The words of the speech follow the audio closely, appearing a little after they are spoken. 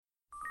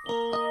And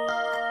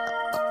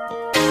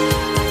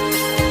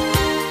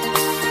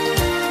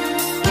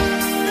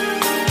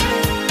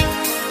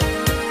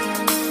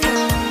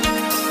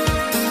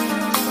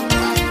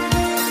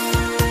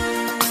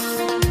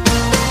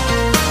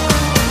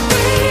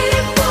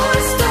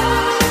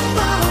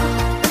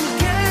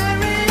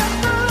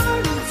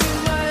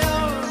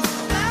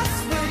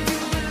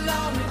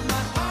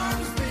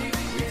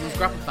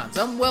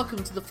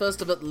welcome to the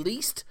first of at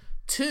least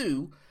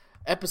 2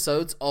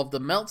 episodes of the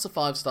Meltzer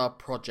 5-Star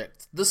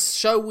Project, the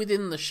show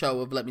within the show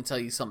of Let Me Tell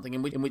You Something,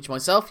 in which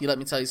myself, you Let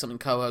Me Tell You Something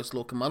co-host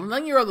Lorcan Mullen,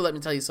 and your other Let Me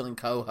Tell You Something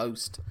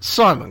co-host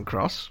Simon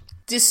Cross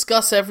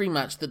discuss every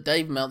match that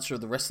Dave Meltzer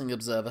of the Wrestling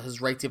Observer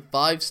has rated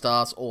 5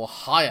 stars or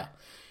higher.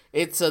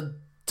 It's a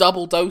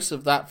double dose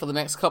of that for the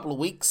next couple of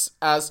weeks,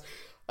 as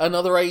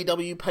another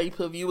AEW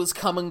pay-per-view has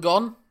come and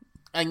gone,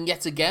 and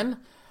yet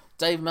again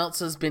Dave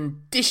Meltzer's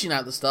been dishing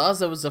out the stars.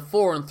 There was a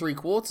 4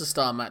 3/4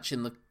 star match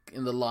in the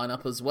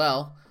lineup as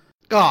well.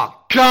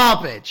 Oh,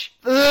 garbage!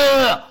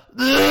 Ugh!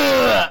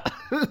 Ugh!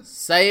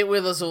 Say it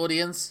with us,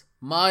 audience.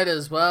 Might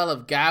as well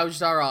have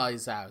gouged our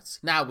eyes out.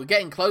 Now, we're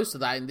getting close to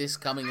that in this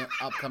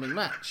upcoming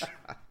match.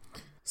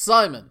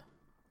 Simon,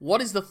 what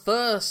is the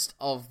first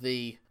of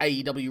the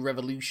AEW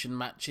Revolution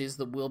matches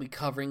that we'll be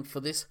covering for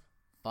this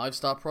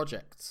 5-star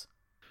project?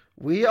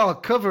 We are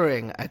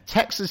covering a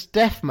Texas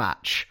death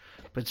match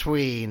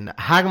between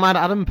Hangman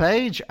Adam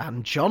Page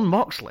and Jon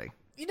Moxley.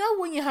 You know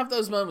when you have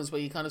those moments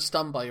where you're kind of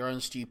stunned by your own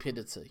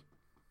stupidity?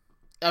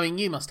 I mean,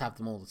 you must have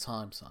them all the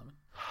time, Simon.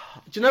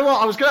 Do you know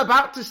what? I was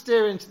about to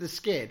steer into the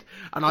skid,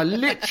 and I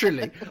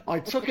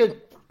took a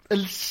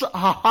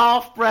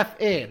half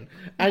breath in,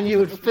 and you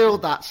had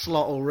filled that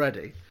slot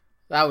already.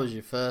 That was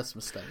your first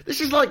mistake. This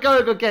is like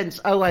going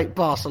against 08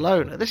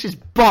 Barcelona. This is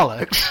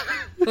bollocks.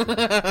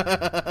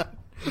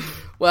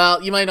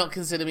 Well, you may not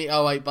consider me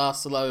 08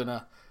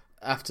 Barcelona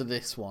after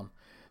this one,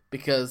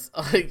 because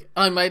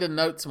I made a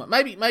note to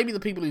maybe the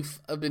people who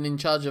have been in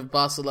charge of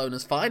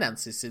Barcelona's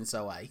finances since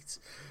 08,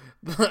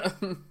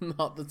 but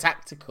not the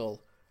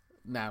tactical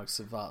nous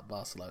of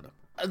Barcelona.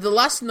 The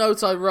last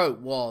note I wrote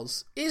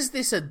was, is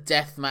this a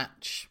death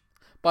match?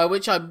 By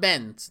which I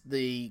meant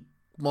the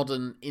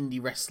modern indie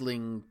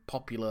wrestling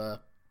popular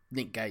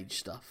Nick Gage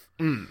stuff.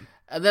 And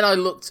then I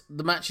looked,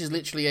 the match is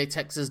literally a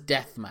Texas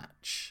death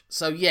match.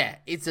 So yeah,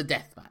 it's a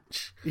death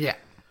match. Yeah.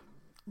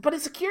 But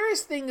it's a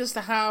curious thing as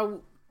to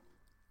how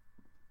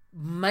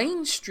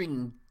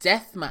mainstream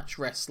deathmatch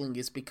wrestling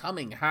is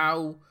becoming,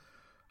 how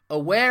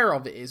aware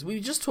of it is.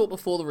 We just talked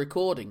before the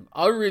recording.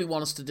 I really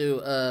want us to do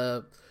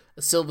a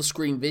Silver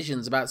Screen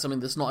Visions about something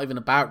that's not even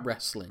about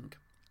wrestling.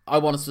 I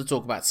want us to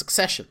talk about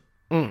Succession.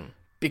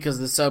 Because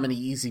there's so many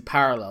easy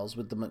parallels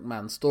with the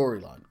McMahon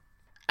storyline.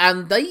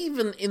 And they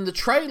even, in the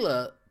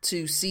trailer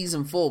to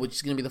Season 4, which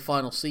is going to be the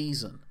final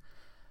season,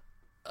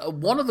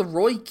 one of the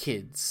Roy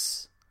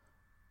kids,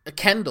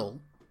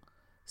 Kendall,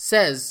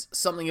 says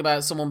something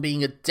about someone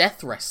being a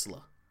death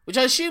wrestler, which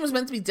I assume is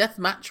meant to be death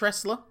match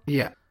wrestler.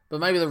 Yeah. But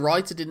maybe the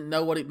writer didn't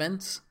know what it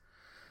meant,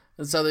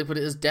 and so they put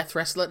it as death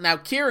wrestler. Now,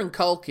 Kieran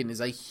Culkin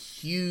is a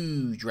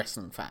huge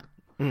wrestling fan,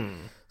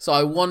 so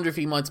I wonder if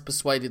he might have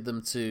persuaded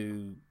them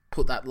to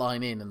put that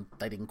line in, and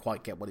they didn't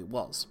quite get what it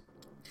was.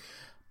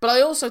 But I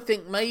also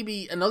think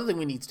maybe another thing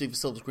we need to do for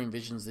Silver Screen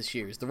Visions this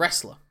year is the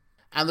wrestler.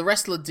 And the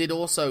wrestler did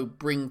also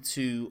bring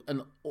to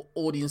an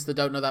audience that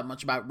don't know that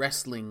much about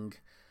wrestling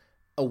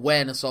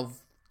awareness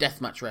of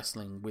deathmatch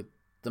wrestling with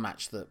the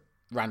match that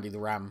Randy the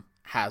Ram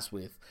has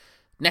with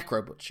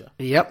Necro Butcher.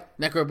 Yep.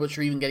 Necro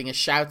Butcher even getting a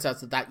shout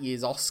out at that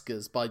year's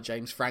Oscars by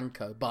James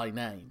Franco by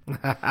name.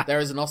 There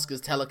is an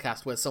Oscars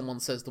telecast where someone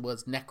says the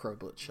words Necro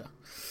Butcher.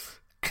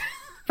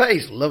 But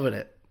he's loving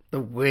it. The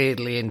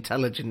weirdly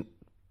intelligent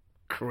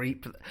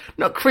creep.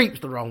 Not creep's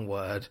the wrong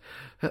word.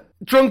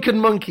 Drunken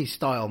monkey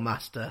style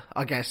master,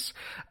 I guess.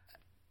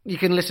 You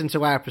can listen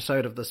to our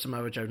episode of the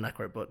Samoa Joe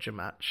Necro Butcher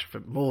match for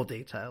more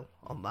detail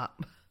on that.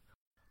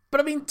 But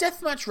I mean,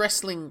 deathmatch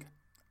wrestling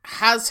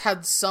has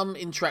had some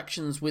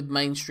interactions with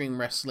mainstream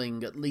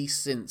wrestling, at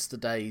least since the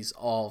days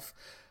of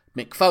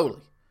Mick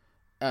Foley.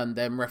 And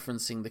them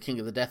referencing the King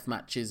of the Death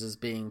matches as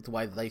being the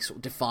way that they sort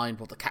of defined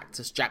what the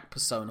Cactus Jack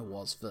persona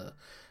was for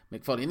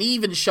Mick Foley. And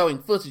even showing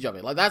footage of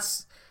it. Like,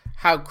 that's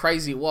how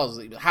crazy it was.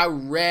 How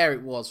rare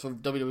it was for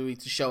WWE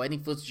to show any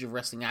footage of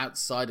wrestling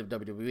outside of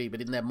WWE.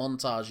 But in their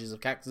montages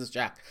of Cactus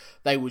Jack,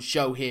 they would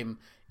show him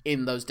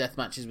in those death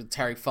matches with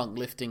Terry Funk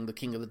lifting the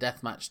King of the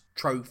Death match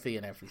trophy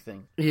and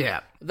everything.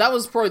 Yeah. That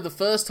was probably the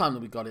first time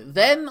that we got it.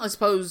 Then, I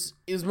suppose,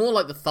 it was more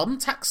like the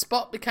Thumbtack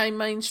spot became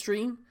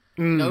mainstream.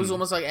 You know, it was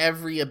almost like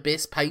every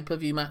Abyss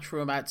pay-per-view match from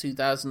about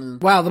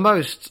 2000. Well, the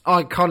most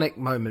iconic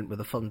moment with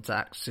the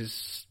Thumbtacks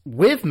is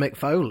with Mick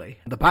Foley,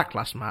 the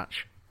Backlash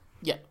match.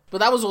 Yeah, but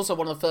that was also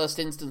one of the first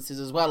instances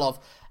as well of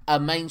a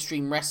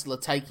mainstream wrestler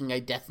taking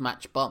a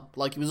deathmatch bump.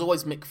 Like, it was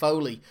always Mick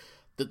Foley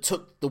that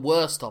took the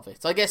worst of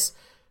it. I guess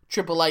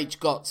Triple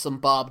H got some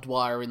barbed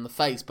wire in the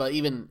face, but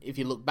even if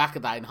you look back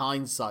at that in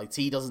hindsight,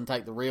 he doesn't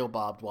take the real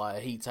barbed wire,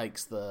 he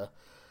takes the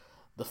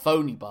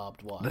phony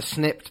barbed wire. The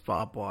snipped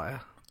barbed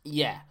wire.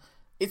 Yeah.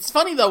 It's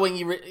funny, though, when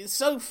it's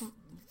so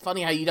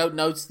funny how you don't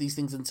notice these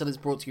things until it's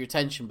brought to your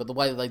attention, but the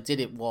way that they did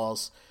it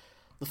was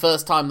the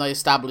first time they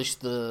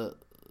established the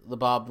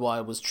barbed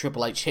wire was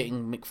Triple H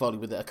hitting Mick Foley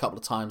with it a couple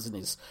of times and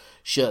his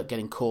shirt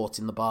getting caught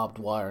in the barbed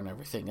wire and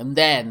everything. And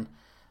then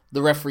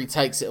the referee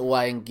takes it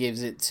away and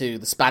gives it to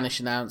the Spanish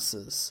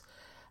announcers.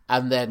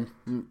 And then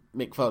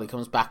Mick Foley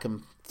comes back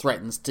and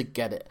threatens to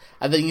get it.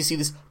 And then you see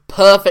this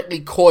perfectly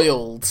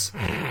coiled...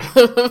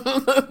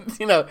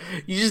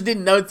 you just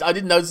didn't notice... I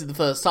didn't notice it the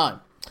first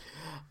time.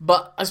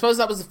 But I suppose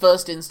that was the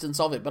first instance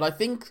of it. But I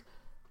think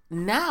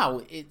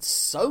now it's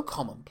so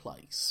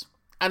commonplace.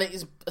 And it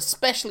is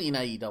especially in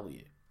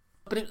AEW.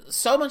 But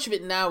so much of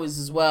it now is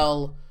as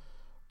well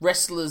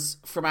wrestlers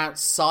from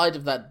outside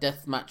of that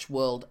deathmatch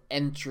world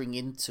entering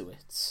into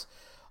it.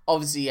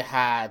 Obviously, you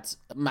had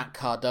Matt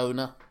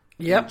Cardona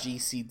in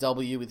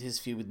GCW with his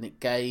feud with Nick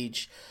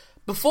Gage.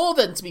 Before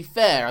then, to be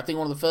fair, I think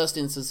one of the first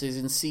instances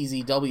in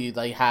CZW,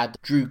 they had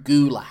Drew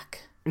Gulak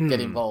get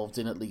involved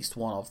in at least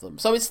one of them.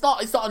 So it's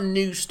not a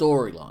new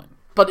storyline.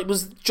 But it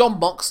was Jon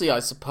Moxley, I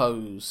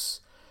suppose,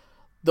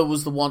 that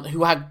was the one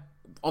who had...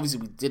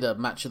 Obviously, we did a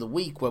match of the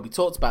week where we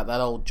talked about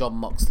that old Jon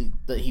Moxley,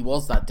 that he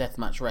was that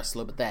deathmatch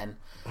wrestler, but then...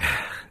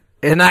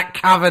 in that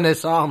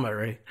cavernous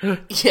armoury.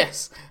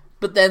 Yes,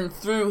 but then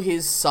through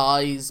his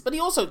size... But he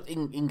also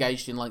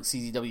engaged in, like,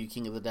 CZW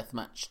King of the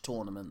Deathmatch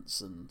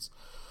tournaments and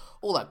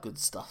all that good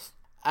stuff.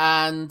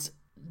 And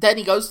then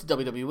he goes to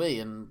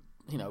WWE and,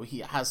 he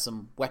has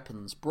some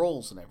weapons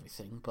brawls and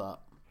everything,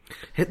 but...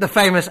 Hit the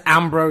famous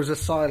Ambrose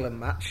Asylum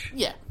match.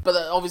 Yeah, but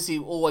obviously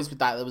always with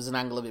that there was an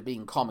angle of it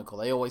being comical.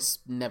 They always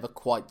never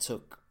quite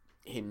took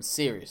him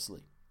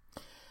seriously.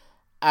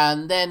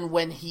 And then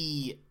when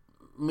he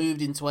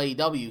moved into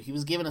AEW, he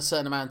was given a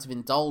certain amount of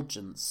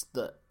indulgence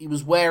that he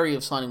was wary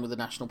of signing with a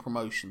national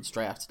promotion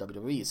straight after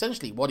WWE.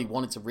 Essentially what he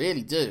wanted to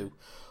really do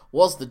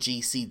was the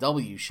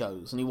GCW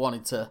shows, and he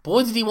wanted to...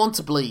 Boy, did he want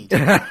to bleed.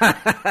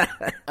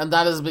 And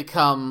that has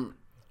become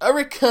a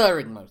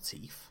recurring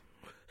motif.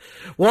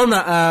 One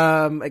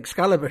that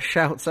Excalibur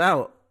shouts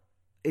out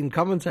in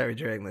commentary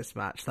during this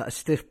match, that a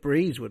stiff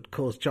breeze would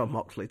cause Jon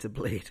Moxley to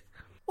bleed.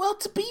 Well,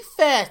 to be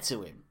fair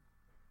to him,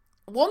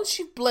 once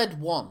you've bled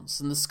once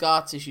and the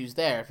scar tissue's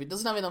there, if it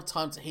doesn't have enough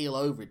time to heal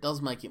over, it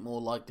does make it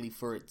more likely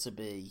for it to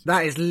be...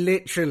 That is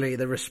literally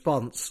the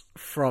response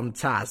from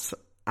Taz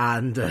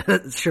and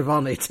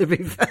Shivani, to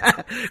be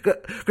fair.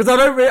 Because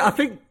I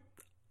think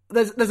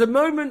there's a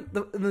moment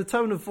in the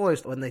tone of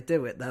voice when they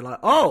do it, they're like,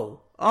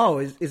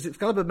 is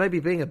Excalibur maybe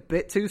being a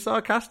bit too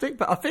sarcastic?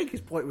 But I think his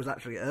point was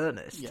actually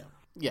earnest.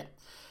 Yeah.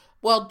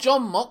 Well,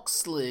 Jon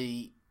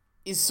Moxley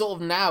is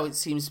sort of now, it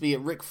seems to be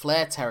at Ric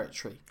Flair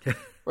territory.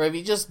 Where if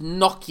you just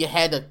knock your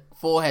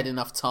forehead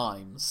enough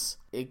times,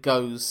 it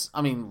goes...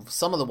 I mean,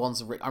 some of the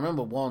ones... I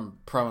remember one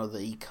promo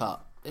that he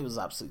cut. It was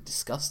absolutely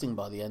disgusting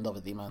by the end of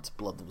it, the amount of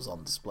blood that was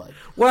on display.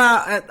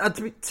 Well,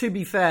 to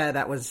be fair,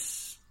 that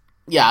was...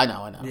 Yeah, I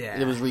know. Yeah.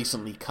 It was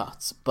recently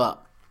cut,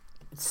 but...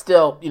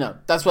 Still,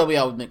 that's where we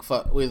are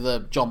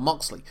with Jon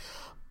Moxley.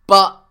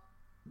 But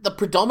the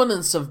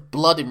predominance of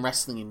blood in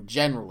wrestling in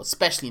general,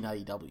 especially in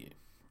AEW,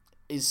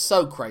 is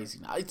so crazy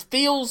now. It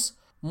feels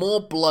more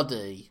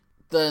bloody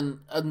than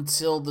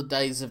until the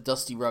days of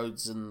Dusty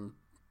Rhodes and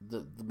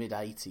the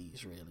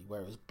mid-80s, really,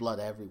 where it was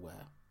blood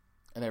everywhere.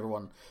 And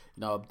everyone,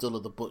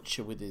 Abdullah the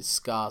Butcher with his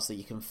scars that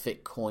you can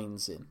fit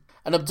coins in.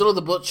 And Abdullah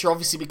the Butcher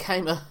obviously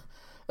became a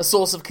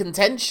source of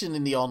contention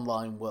in the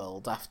online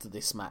world after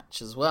this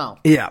match as well.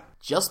 Yeah.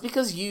 Just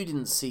because you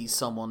didn't see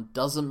someone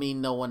doesn't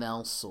mean no one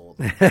else saw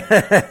them.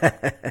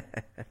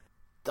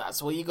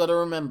 That's what you got to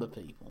remember,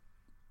 people.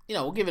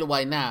 We'll give it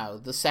away now.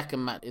 The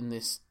second match in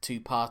this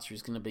two-parter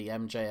is going to be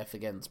MJF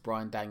against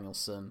Bryan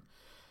Danielson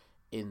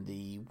in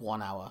the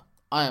 1 hour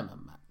Iron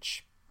Man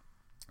match.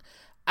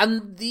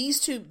 And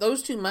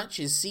those two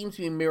matches seem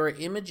to be mirror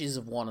images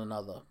of one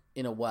another,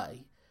 in a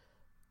way.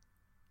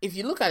 If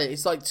you look at it,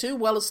 it's like two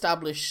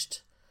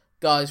well-established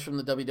guys from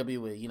the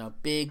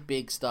WWE,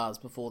 big stars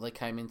before they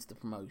came into the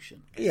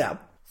promotion. Yeah.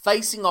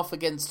 Facing off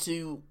against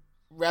two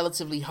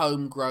relatively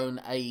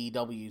homegrown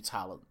AEW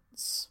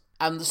talents.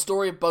 And the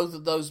story of both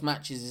of those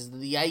matches is that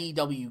the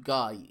AEW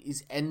guy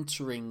is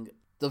entering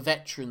the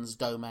veterans'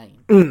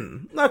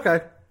 domain.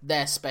 Okay.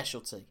 Their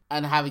specialty.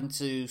 And having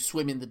to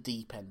swim in the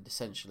deep end,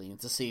 essentially, and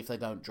to see if they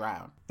don't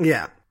drown.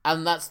 Yeah.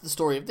 And that's the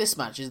story of this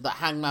match, is that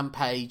Hangman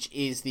Page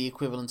is the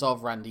equivalent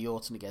of Randy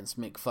Orton against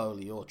Mick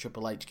Foley, or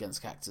Triple H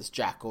against Cactus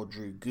Jack, or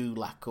Drew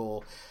Gulak,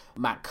 or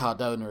Matt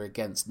Cardona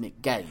against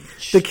Nick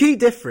Gage. The key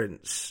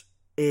difference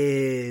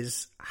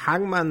is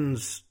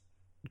Hangman's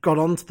got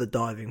onto the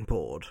diving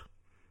board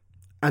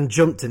and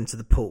jumped into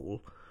the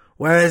pool,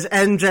 whereas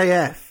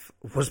MJF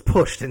was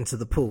pushed into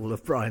the pool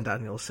of Bryan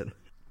Danielson.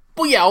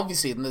 Well, yeah,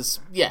 obviously,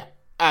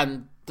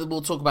 and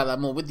we'll talk about that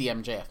more with the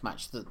MJF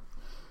match.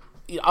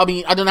 I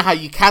mean, I don't know how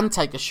you can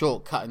take a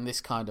shortcut in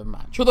this kind of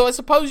match. Although I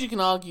suppose you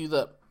can argue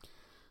that...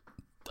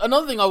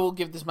 Another thing I will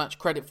give this match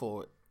credit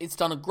for, it's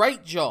done a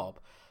great job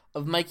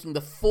of making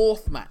the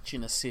fourth match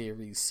in a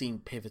series seem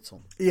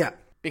pivotal. Yeah.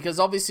 Because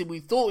obviously we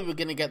thought we were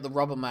going to get the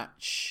rubber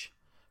match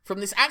from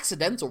this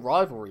accidental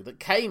rivalry that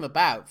came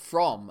about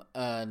from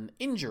an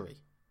injury,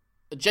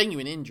 a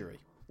genuine injury,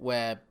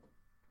 where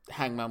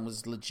Hangman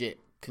was legit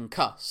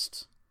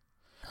concussed.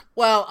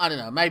 Well, I don't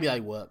know, maybe they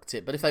worked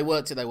it, but if they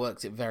worked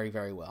it very,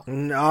 very well.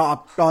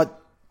 No,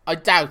 I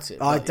doubt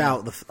it. I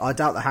doubt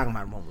the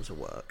Hangman one was a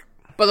work.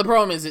 But the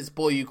problem is it's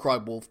Boy You Cry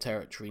Wolf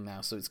territory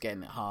now, so it's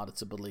getting it harder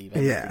to believe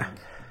anything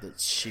that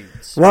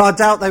shoots. Well, I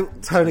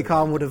doubt Tony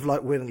Khan would have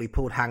willingly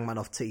pulled Hangman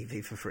off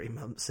TV for 3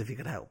 months if he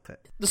could help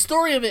it. The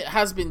story of it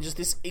has been just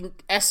this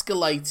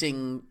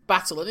escalating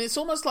battle, and it's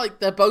almost like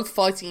they're both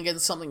fighting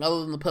against something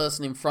other than the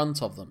person in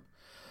front of them.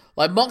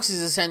 Like, Mox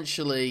is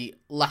essentially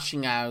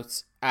lashing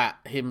out at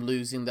him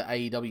losing the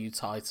AEW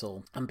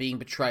title and being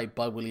betrayed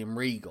by William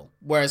Regal.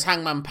 Whereas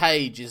Hangman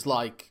Page is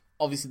like,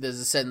 obviously there's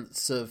a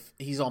sense of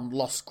he's on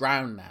lost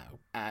ground now,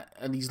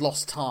 and he's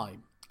lost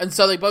time. And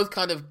so they both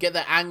kind of get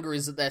their anger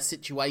is at their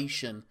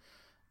situation,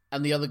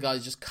 and the other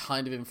guy's just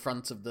kind of in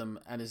front of them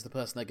and is the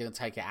person they're going to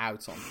take it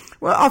out on.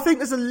 Well, I think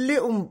there's a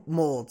little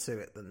more to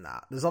it than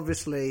that. There's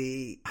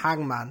obviously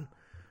Hangman,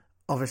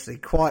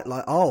 quite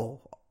like,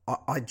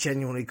 I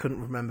genuinely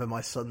couldn't remember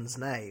my son's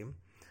name.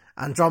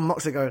 And John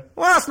Moxley going,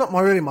 well, that's not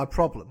really my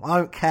problem. I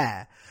don't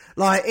care.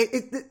 Like,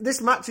 this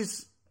match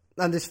is,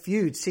 and this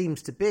feud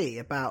seems to be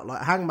about,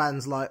 like,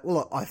 Hangman's like, well,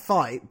 look, I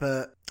fight,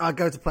 but I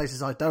go to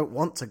places I don't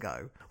want to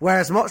go.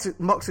 Whereas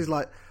Moxley's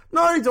like,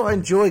 not only do I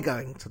enjoy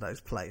going to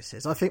those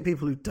places, I think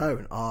people who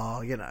don't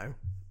are,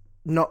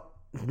 not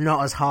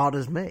as hard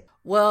as me.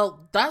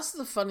 Well, that's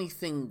the funny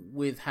thing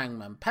with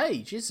Hangman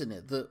Page, isn't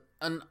it?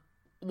 And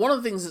one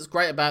of the things that's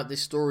great about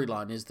this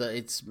storyline is that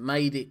it's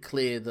made it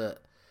clear that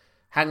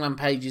Hangman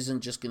Page isn't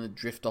just going to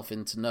drift off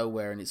into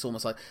nowhere, and it's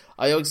almost like,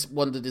 I always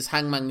wondered, is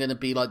Hangman going to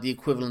be like the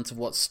equivalent of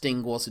what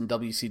Sting was in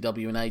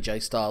WCW and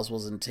AJ Styles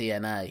was in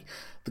TNA?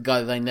 The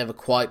guy that they never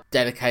quite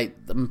dedicate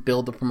and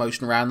build the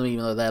promotion around them,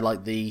 even though they're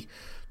like the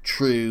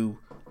true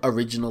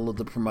original of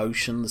the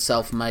promotion, the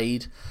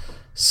self-made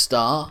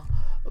star.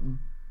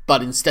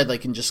 But instead they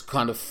can just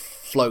kind of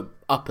float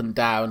up and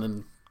down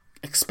and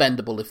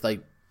expendable if they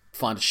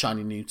find a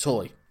shiny new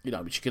toy,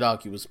 which you could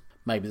argue was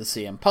maybe the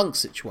CM Punk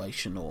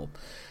situation or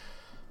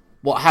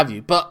what have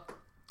you. But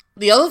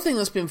the other thing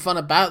that's been fun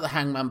about the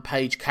Hangman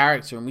Page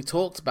character, and we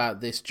talked about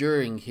this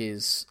during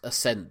his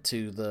ascent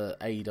to the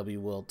AEW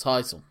World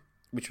title,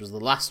 which was the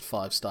last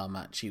 5-star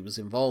match he was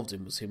involved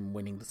in, was him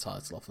winning the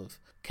title off of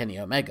Kenny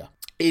Omega,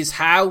 is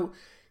how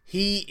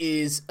he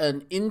is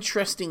an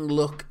interesting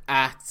look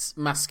at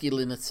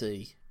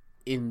masculinity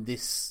in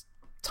this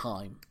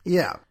time.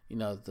 Yeah.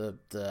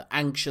 The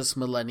anxious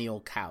millennial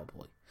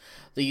cowboy.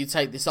 That you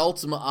take this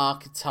ultimate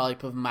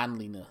archetype of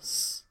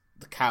manliness,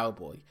 the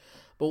cowboy,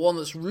 but one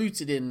that's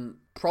rooted in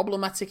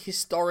problematic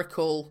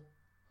historical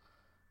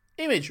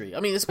imagery. I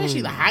mean,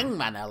 especially the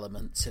Hangman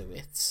element to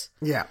it.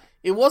 Yeah.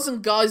 It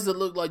wasn't guys that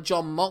looked like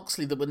John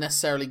Moxley that were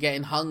necessarily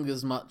getting hung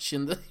as much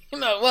in the,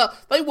 well,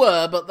 they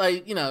were, but they,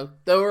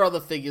 there were other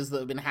figures that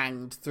have been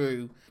hanged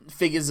through,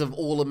 figures of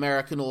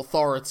all-American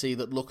authority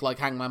that look like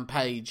Hangman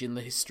Page in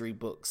the history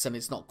books, and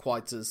it's not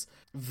quite as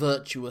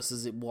virtuous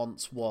as it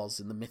once was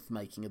in the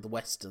myth-making of the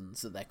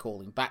Westerns that they're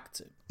calling back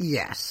to.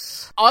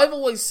 Yes. I've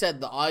always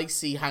said that I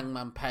see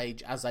Hangman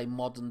Page as a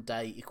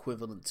modern-day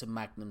equivalent to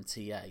Magnum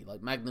TA.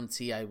 Like, Magnum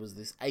TA was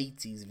this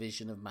 80s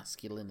vision of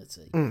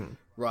masculinity,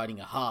 riding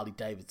a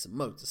Harley-Davidson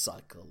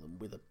motorcycle and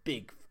with a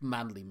big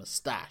manly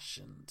moustache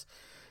and,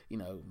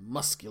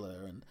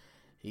 muscular, and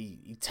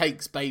he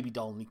takes Baby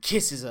Doll and he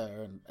kisses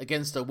her and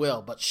against her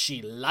will, but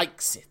she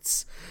likes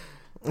it.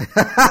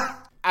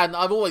 And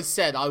I've always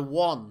said I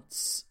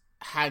want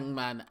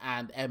Hangman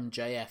and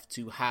MJF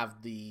to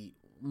have the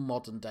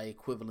modern-day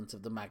equivalent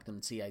of the Magnum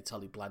TA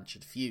Tully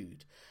Blanchard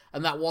feud.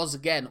 And that was,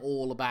 again,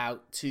 all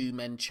about two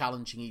men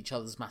challenging each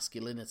other's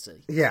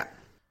masculinity. Yeah.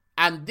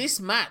 And this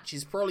match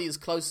is probably as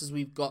close as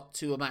we've got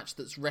to a match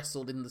that's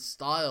wrestled in the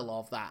style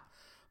of that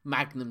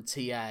Magnum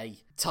TA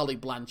Tully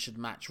Blanchard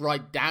match,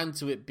 right down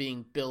to it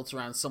being built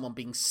around someone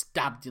being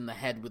stabbed in the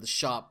head with a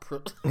sharp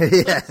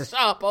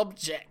sharp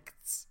object.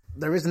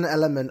 There is an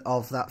element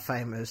of that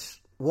famous,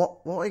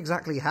 what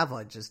exactly have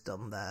I just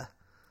done there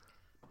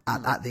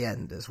at the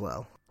end as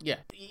well. Yeah,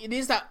 it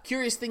is that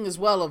curious thing as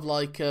well of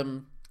like,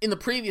 in the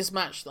previous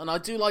match, and I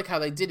do like how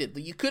they did it,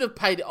 that you could have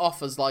paid it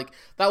off as like,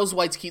 that was a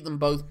way to keep them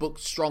both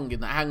booked strong, in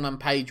that Hangman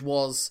Page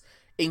was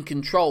in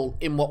control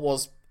in what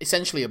was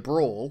essentially a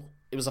brawl.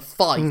 It was a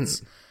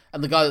fight,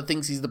 and the guy that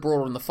thinks he's the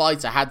brawler and the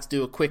fighter had to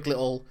do a quick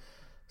little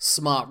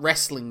smart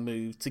wrestling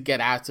move to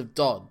get out of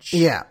dodge.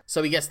 Yeah.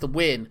 So he gets the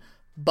win,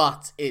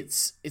 but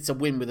it's a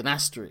win with an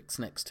asterisk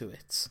next to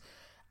it.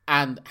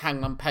 And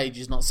Hangman Page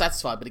is not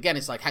satisfied. But again,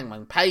 it's like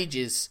Hangman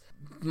Page's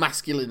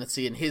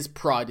masculinity and his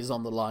pride is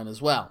on the line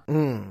as well.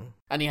 And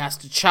he has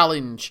to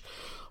challenge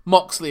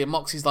Moxley, and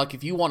Moxley's like,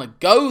 if you want to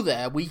go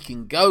there, we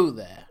can go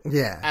there.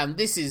 Yeah. And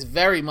this is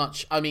very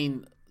much, I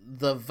mean,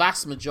 the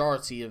vast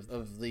majority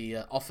of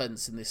the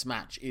offense in this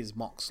match is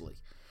Moxley.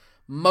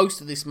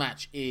 Most of this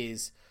match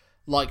is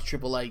like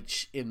Triple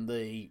H in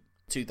the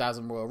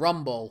 2000 Royal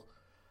Rumble,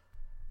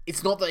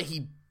 it's not that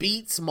he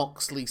beats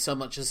Moxley so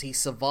much as he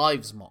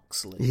survives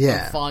Moxley.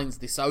 Yeah. And finds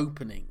this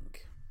opening.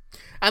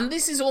 And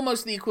this is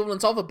almost the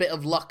equivalent of a bit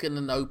of luck and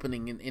an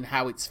opening in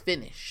how it's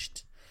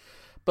finished.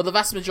 But the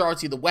vast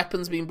majority of the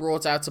weapons being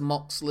brought out to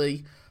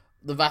Moxley,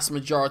 the vast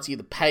majority of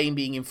the pain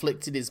being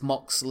inflicted is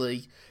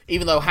Moxley.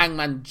 Even though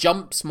Hangman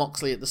jumps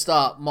Moxley at the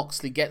start,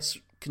 Moxley gets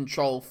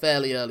control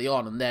fairly early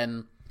on and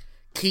then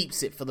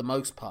keeps it for the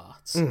most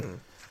part. Mm.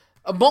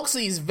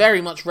 Moxley is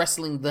very much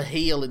wrestling the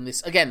heel in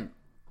this. Again,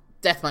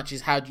 deathmatch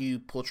is how do you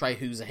portray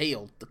who's a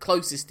heel. The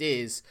closest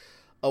is,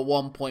 at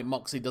one point,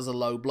 Moxley does a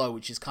low blow,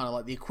 which is kind of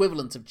like the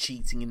equivalent of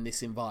cheating in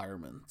this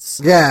environment.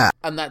 Yeah.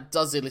 And that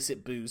does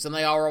elicit boos. And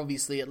they are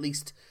obviously at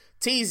least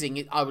teasing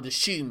it. I would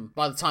assume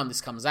by the time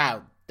this comes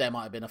out, there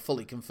might have been a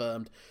fully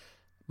confirmed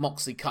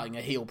Moxley cutting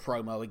a heel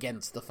promo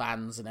against the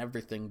fans and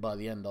everything by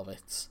the end of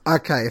it.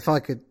 Okay, if I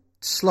could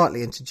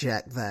slightly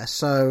interject there.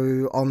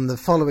 So, on the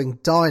following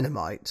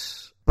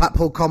Dynamite,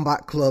 Blackpool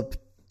Combat Club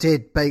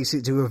did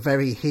basically do a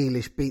very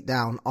heelish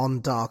beatdown on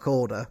Dark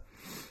Order.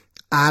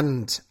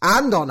 And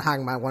on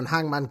Hangman, when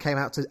Hangman came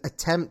out to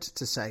attempt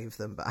to save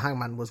them, but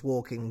Hangman was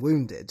walking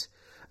wounded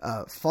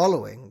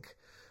following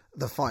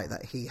the fight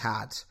that he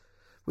had.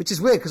 Which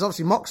is weird, because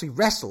obviously Moxley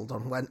wrestled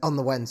on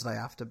the Wednesday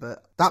after,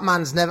 but that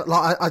man's never...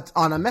 I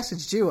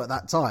messaged you at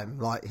that time,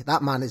 like,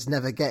 that man is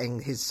never getting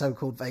his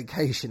so-called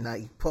vacation that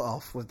he put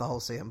off with the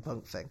whole CM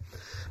Punk thing.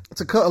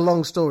 To cut a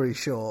long story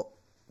short,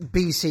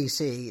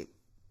 BCC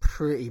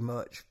pretty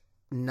much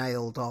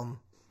nailed on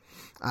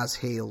as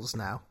heels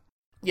now.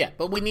 Yeah,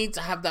 but we need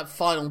to have that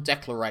final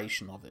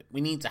declaration of it.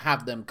 We need to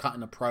have them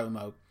cutting a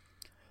promo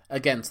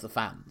against the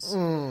fans.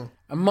 Mm.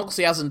 And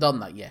Moxley hasn't done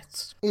that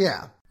yet.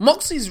 Yeah.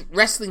 Moxley's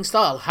wrestling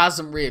style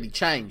hasn't really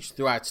changed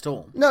throughout it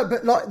all. No,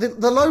 but like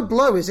the low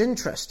blow is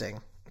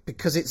interesting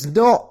because it's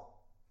not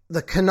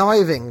the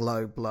conniving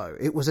low blow.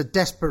 It was a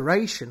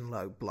desperation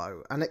low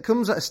blow. And it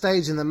comes at a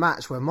stage in the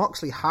match where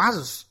Moxley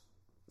has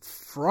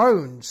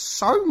thrown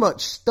so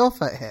much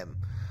stuff at him.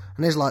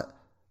 And he's like,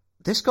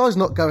 this guy's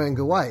not going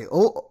away.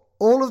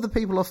 All of the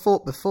people I've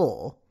fought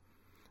before,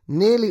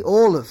 nearly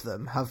all of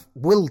them have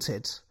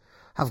wilted,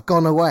 have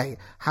gone away,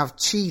 have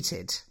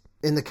cheated.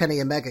 In the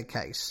Kenny Omega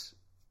case,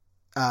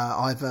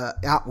 either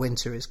At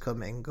Winter is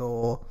Coming,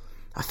 or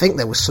I think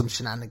there was some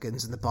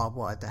shenanigans in the barbed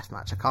wire death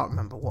match. I can't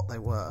remember what they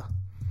were.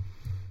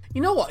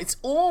 You know what? It's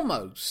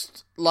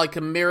almost like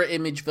a mirror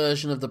image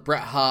version of the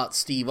Bret Hart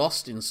Steve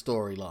Austin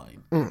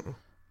storyline. Mm.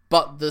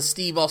 But the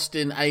Steve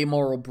Austin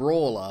amoral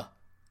brawler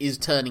is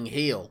turning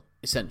heel,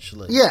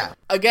 essentially. Yeah.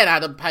 Again,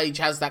 Adam Page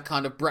has that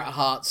kind of Bret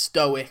Hart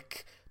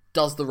stoic,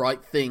 does the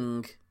right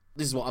thing.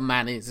 This is what a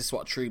man is. This is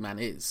what a true man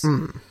is.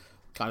 Mm.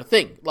 Kind of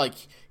thing. Like,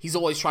 he's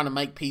always trying to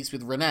make peace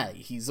with Renee.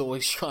 He's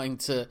always trying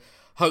to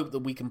hope that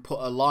we can put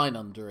a line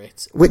under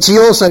it. Which he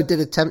also did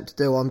attempt to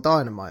do on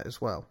Dynamite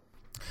as well.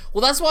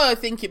 Well, that's why I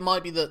think it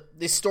might be that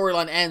this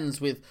storyline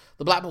ends with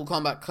the Blackpool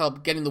Combat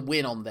Club getting the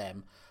win on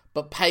them,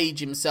 but Page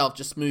himself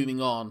just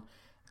moving on,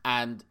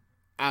 and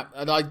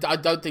I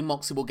don't think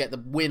Moxley will get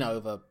the win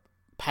over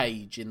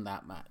Page in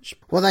that match.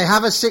 Well, they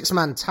have a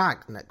 6-man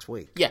tag next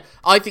week. Yeah,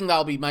 I think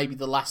that'll be maybe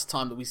the last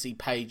time that we see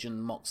Page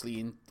and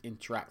Moxley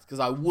interact, because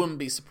I wouldn't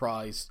be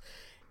surprised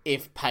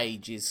if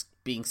Page is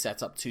being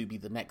set up to be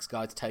the next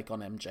guy to take on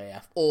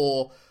MJF,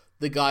 or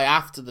the guy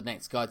after the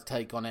next guy to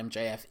take on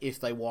MJF if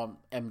they want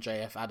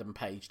MJF Adam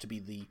Page to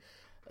be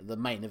the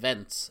main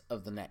event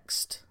of the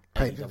next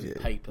pay-per-view.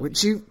 pay-per-view.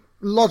 Which you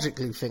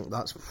logically think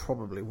that's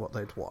probably what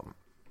they'd want.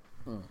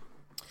 Hmm.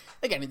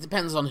 Again, it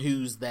depends on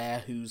who's there,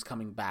 who's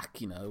coming back,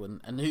 you know,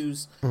 and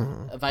who's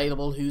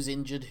available, who's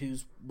injured,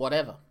 who's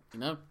whatever, you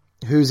know.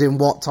 Who's in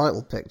what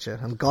title picture,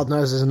 and God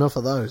knows there's enough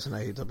of those in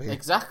AEW.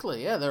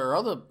 Exactly, yeah. There are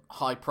other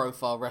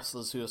high-profile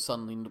wrestlers who are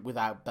suddenly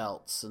without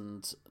belts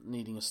and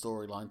needing a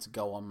storyline to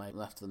go on maybe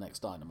after the next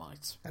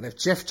Dynamite. And if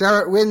Jeff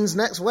Jarrett wins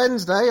next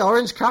Wednesday,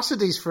 Orange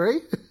Cassidy's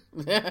free.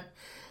 Yeah.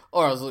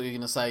 Or I was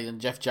going to say,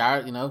 and Jeff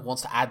Jarrett, you know,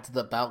 wants to add to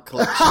the belt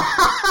collection.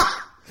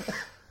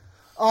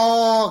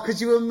 Oh,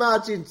 could you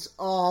imagine?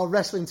 Oh,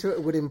 wrestling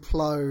Twitter would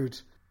implode.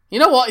 You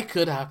know what? It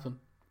could happen.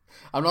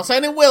 I'm not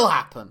saying it will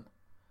happen.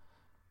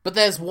 But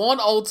there's one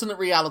alternate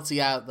reality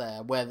out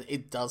there where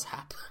it does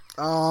happen.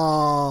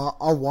 Oh,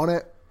 I want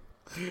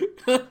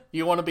it.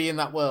 You want to be in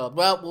that world?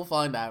 Well, we'll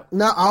find out.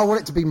 No, I want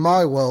it to be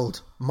my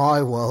world.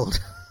 My world.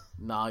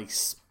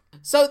 Nice.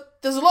 So,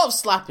 there's a lot of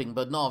slapping,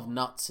 but not of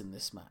nuts in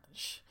this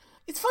match.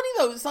 It's funny,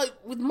 though. It's like,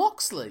 with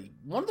Moxley,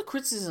 one of the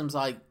criticisms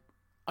I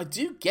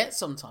do get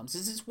sometimes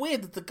is it's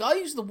weird that the guy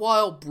who's the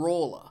wild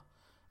brawler,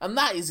 and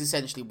that is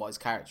essentially what his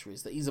character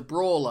is, that he's a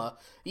brawler.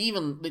 He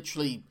even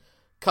literally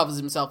covers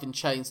himself in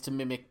chains to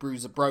mimic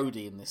Bruiser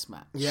Brody in this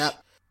match.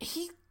 Yep.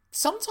 He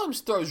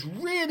sometimes throws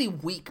really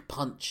weak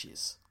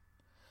punches.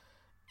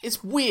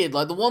 It's weird,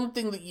 like the one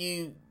thing that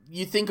you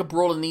think a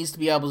brawler needs to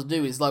be able to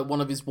do is like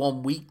one of his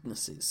one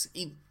weaknesses.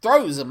 He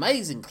throws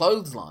amazing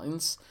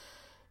clotheslines.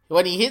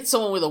 When he hits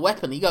someone with a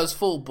weapon, he goes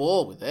full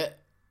bore with it.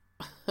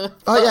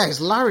 Oh yeah,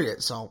 his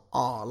lariats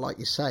are, like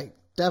you say,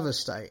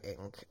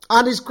 devastating.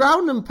 And his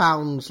ground and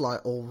pound's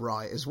like all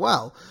right as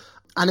well.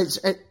 And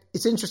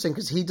it's interesting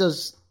because he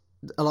does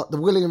a lot.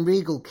 The William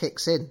Regal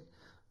kicks in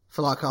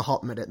for like a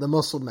hot minute, the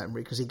muscle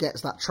memory, because he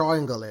gets that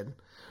triangle in.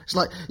 It's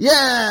like,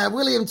 yeah,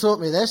 William taught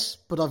me this,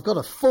 but I've got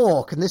a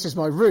fork and this is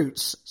my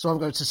roots, so I'm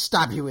going to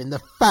stab you in the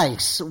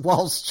face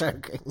whilst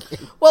choking you.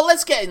 Well,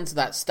 let's get into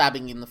that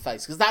stabbing in the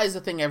face, because that is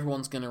the thing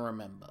everyone's going to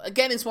remember.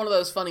 Again, it's one of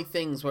those funny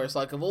things where it's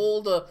like, of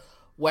all the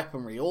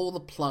weaponry, all the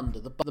plunder,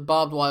 the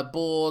barbed wire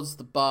boards,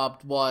 the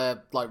barbed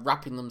wire, like,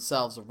 wrapping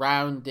themselves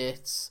around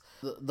it,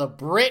 the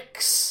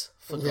bricks,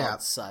 for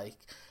God's sake.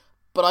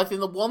 But I think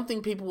the one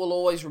thing people will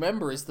always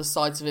remember is the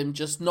sight of him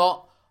just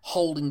not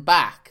holding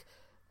back,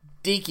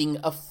 digging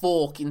a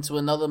fork into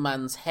another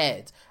man's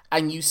head,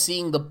 and you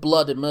seeing the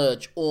blood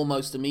emerge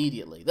almost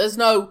immediately. There's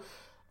no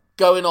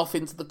going off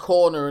into the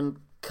corner and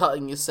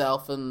cutting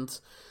yourself and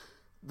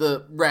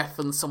the ref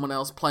and someone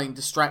else playing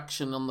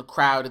distraction on the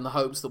crowd in the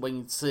hopes that when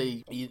you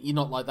see, you're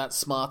not like that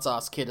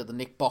smart-ass kid at the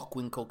Nick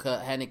Bockwinkel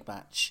Kurt Hennig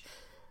match,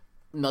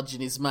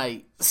 nudging his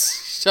mate,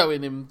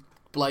 showing him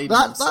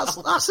blading himself.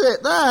 That's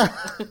it there.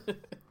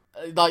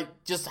 Like,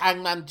 just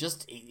Hangman,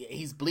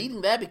 he's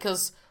bleeding there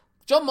because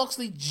Jon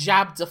Moxley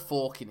jabbed a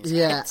fork in his head.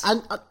 Yeah,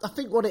 and I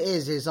think what it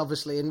is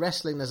obviously in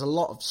wrestling there's a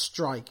lot of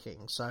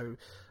striking,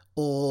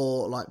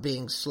 or like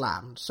being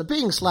slammed. So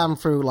being slammed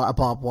through like a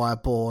barbed wire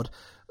board,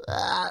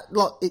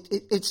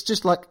 it's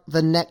just like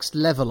the next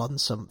level on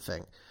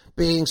something.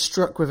 Being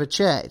struck with a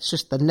chair, it's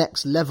just the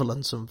next level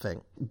on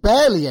something.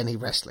 Barely any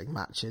wrestling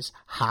matches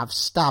have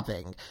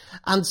stabbing.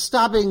 And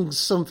stabbing's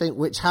something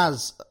which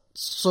has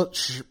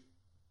such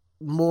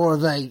more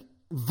of a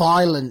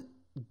violent,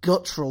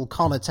 guttural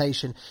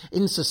connotation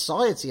in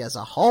society as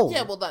a whole.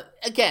 Yeah, well, that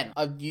again,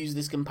 I've used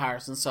this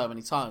comparison so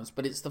many times,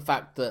 but it's the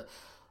fact that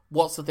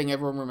what's the thing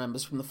everyone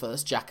remembers from the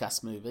first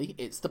Jackass movie?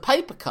 It's the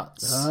paper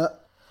cuts.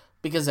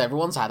 Because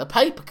everyone's had a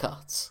paper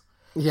cut.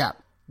 Yeah.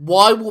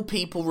 Why will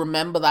people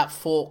remember that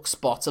fork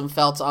spot and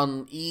felt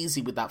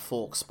uneasy with that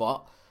fork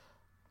spot?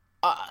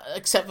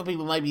 Except for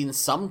people maybe in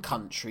some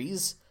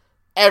countries,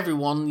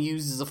 everyone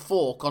uses a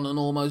fork on an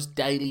almost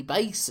daily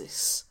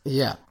basis.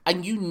 Yeah.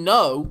 And you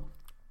know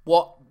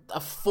what a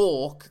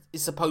fork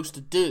is supposed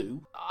to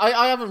do.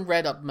 I haven't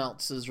read up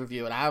Meltzer's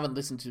review and I haven't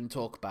listened to him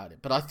talk about it,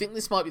 but I think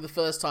this might be the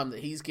first time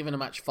that he's given a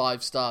match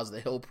 5 stars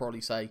that he'll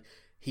probably say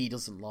he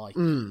doesn't like.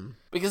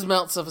 Because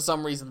Meltzer, for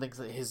some reason, thinks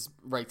that his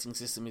rating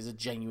system is a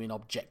genuine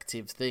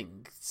objective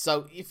thing.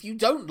 So if you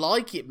don't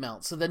like it,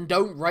 Meltzer, then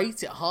don't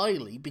rate it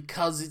highly,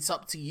 because it's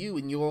up to you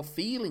and your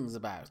feelings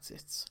about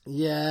it.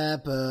 Yeah,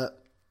 but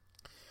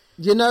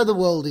you know the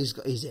world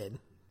he's in.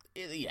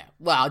 Yeah,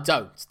 well, I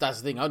don't.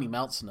 That's the thing. Only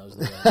Meltzer knows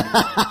the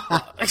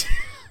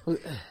world.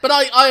 But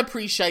I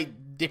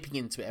appreciate dipping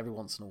into it every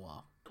once in a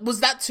while. Was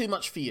that too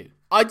much for you?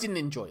 I didn't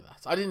enjoy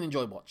that. I didn't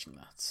enjoy watching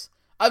that.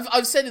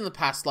 I've said in the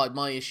past, like,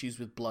 my issues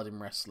with blood in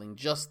wrestling,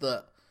 just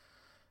that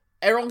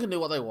everyone can do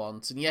what they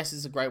want, and yes,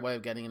 it's a great way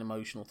of getting an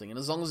emotional thing, and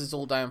as long as it's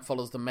all down,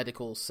 follows the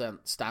medical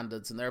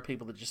standards, and there are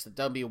people that just say,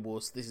 don't be a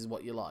wuss, this is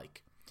what you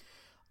like.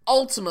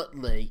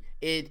 Ultimately,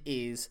 it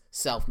is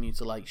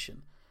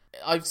self-mutilation.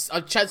 I've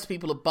chatted to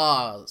people at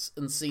bars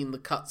and seen the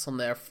cuts on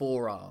their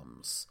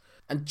forearms,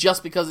 and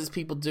just because it's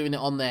people doing it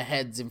on their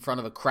heads in front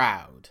of a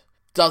crowd,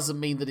 doesn't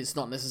mean that it's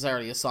not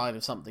necessarily a sign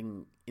of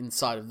something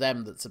inside of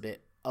them that's a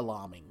bit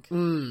alarming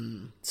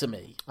to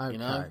me, you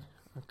know?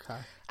 Okay.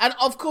 And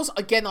of course,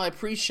 again, I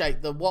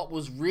appreciate that what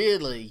was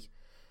really,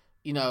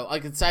 you know, I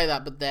could say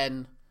that, but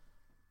then,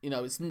 you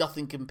know, it's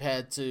nothing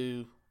compared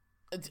to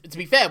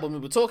be fair, when we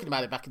were talking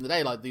about it back in the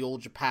day, like the All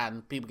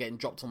Japan, people getting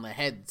dropped on their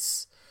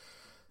heads,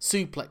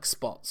 suplex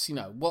spots, you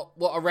know, what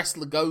a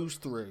wrestler goes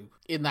through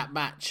in that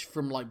match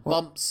from like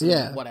bumps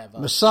and whatever.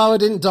 Masawa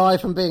didn't die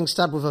from being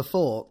stabbed with a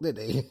fork, did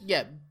he?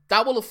 Yeah,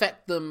 that will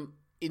affect them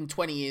in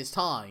 20 years'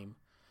 time,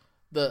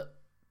 that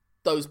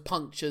those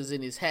punctures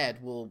in his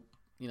head will,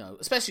 you know,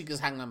 especially because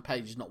Hangman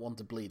Page is not one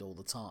to bleed all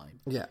the time.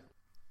 Yeah.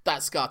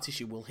 That scar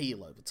tissue will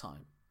heal over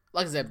time.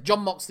 Like I said, Jon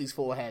Moxley's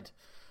forehead,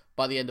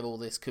 by the end of all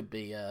this, could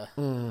be,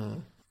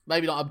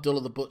 maybe not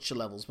Abdullah the Butcher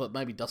levels, but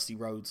maybe Dusty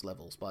Rhodes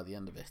levels by the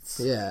end of it.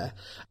 Yeah.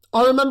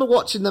 I remember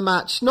watching the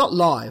match, not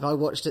live, I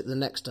watched it the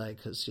next day,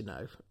 because, you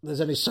know,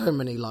 there's only so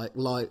many, like,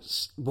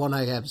 lights,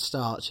 1am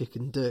starts you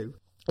can do.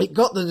 It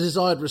got the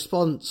desired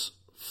response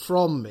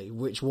from me,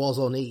 which was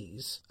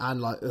unease,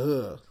 and like,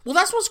 ugh. Well,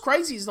 that's what's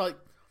crazy, is like,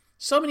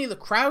 so many of the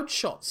crowd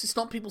shots, it's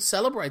not people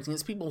celebrating,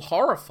 it's people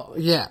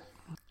horrified. Yeah.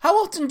 How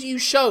often do you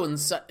show, and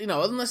you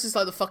know, unless it's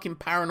like the fucking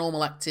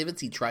Paranormal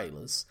Activity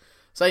trailers,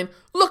 saying,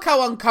 look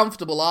how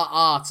uncomfortable our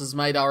art has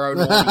made our own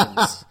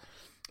audience.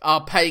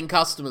 Our paying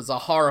customers are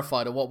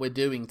horrified at what we're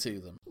doing to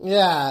them.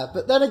 Yeah,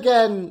 but then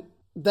again,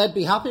 they'd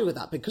be happy with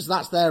that, because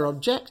that's their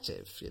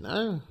objective, you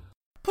know?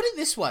 Put it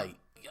this way,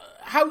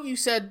 how you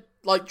said,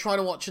 like, trying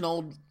to watch an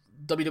old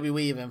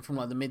WWE event from,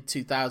 like, the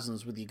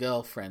mid-2000s with your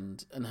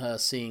girlfriend and her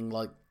seeing,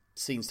 like,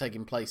 scenes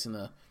taking place in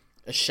a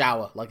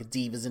shower, like a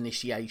Divas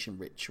initiation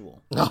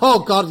ritual. Oh,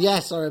 God,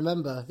 yes, I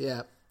remember.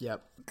 Yeah, yeah.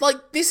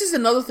 Like, this is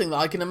another thing that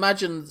I can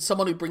imagine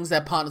someone who brings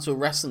their partner to a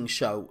wrestling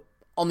show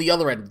on the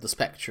other end of the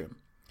spectrum,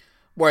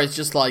 where it's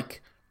just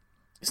like,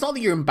 It's not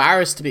that you're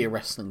embarrassed to be a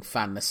wrestling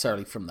fan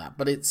necessarily from that,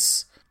 but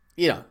it's,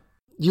 you know.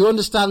 You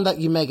understand that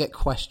you may get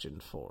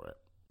questioned for it.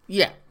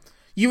 Yeah.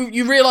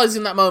 You realise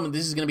in that moment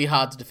this is going to be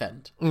hard to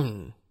defend.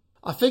 Mm.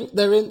 I think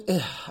they're in...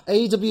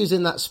 AEW's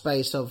in that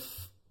space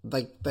of...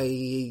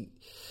 They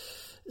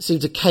seem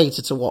to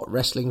cater to what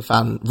wrestling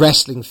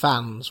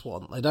fans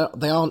want.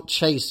 They aren't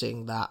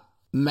chasing that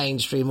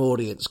mainstream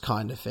audience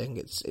kind of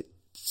thing.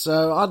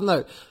 So, I don't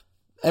know.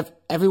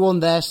 Everyone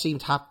there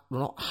seemed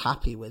not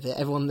happy with it.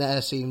 Everyone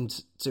there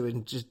seemed to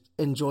just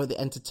enjoy the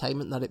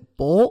entertainment that it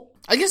brought.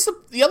 I guess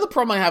the other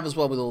problem I have as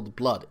well with All the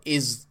Blood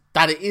is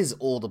that it is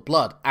All the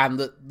Blood and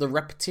the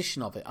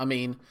repetition of it. I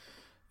mean,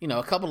 you know,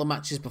 a couple of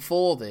matches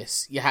before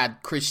this, you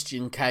had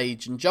Christian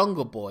Cage and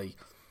Jungle Boy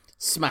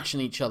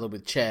smashing each other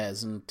with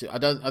chairs, and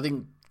I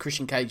think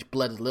Christian Cage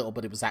bled a little,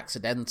 but it was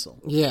accidental.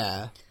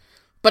 Yeah.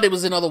 But it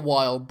was another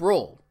wild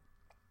brawl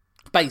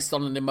based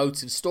on an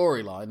emotive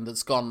storyline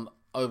that's gone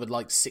over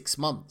like 6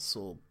 months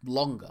or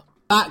longer.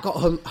 That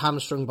got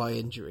hamstrung by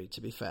injury,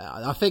 to be fair.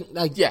 I think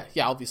they... Yeah,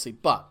 obviously.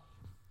 But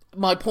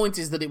my point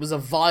is that it was a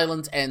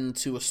violent end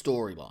to a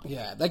storyline.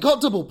 Yeah, they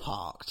got double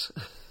parked.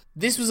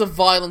 This was a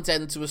violent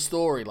end to a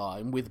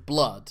storyline with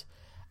blood.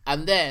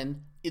 And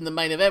then, in the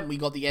main event, we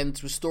got the end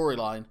to a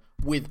storyline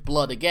with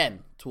blood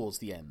again towards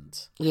the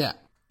end. Yeah.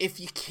 If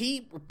you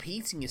keep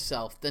repeating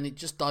yourself, then it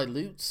just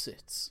dilutes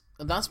it.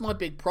 And that's my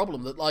big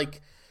problem, that,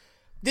 like...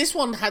 This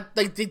one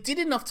they did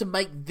enough to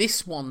make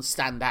this one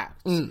stand out.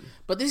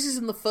 But this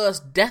isn't the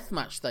first death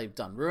match they've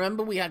done.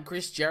 Remember we had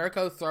Chris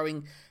Jericho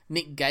throwing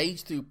Nick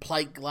Gage through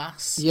plate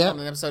glass on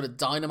an episode of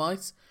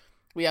Dynamite?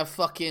 We have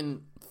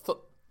fucking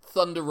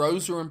Thunder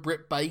Rosa and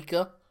Britt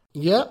Baker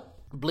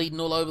bleeding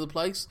all over the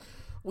place.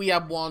 We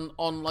had one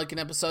on like an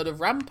episode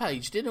of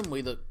Rampage, didn't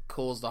we, that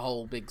caused a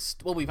whole big...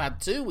 Well, we've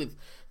had two with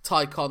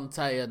Ty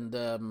Conte and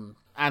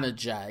Anna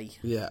Jay.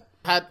 Yeah.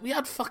 We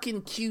had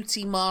fucking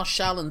QT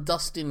Marshall and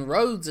Dustin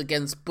Rhodes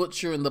against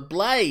Butcher and the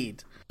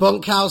Blade.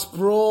 Bunkhouse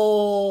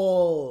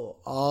Brawl.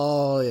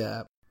 Oh,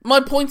 yeah. My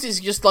point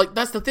is just, like,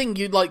 that's the thing.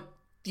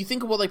 You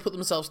think of what they put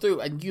themselves through,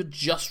 and you're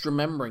just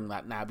remembering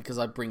that now because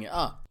I bring it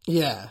up.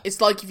 Yeah.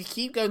 It's like if you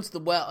keep going to the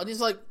well, and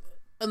it's like,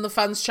 and the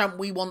fans chant,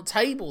 "We want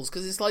tables,"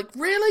 because it's like,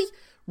 really?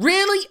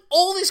 Really?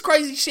 All this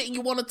crazy shit and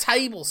you want a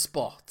table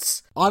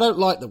spot? I don't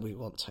like the "We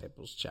want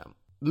tables" chant.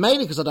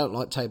 Mainly because I don't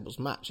like tables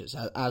matches,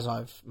 as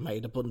I've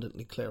made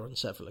abundantly clear on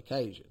several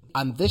occasions.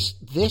 And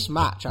this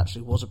match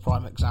actually was a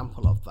prime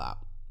example of that.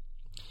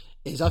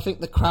 I think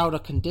the crowd are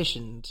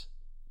conditioned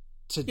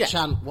to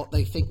chant what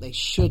they think they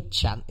should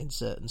chant in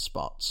certain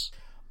spots.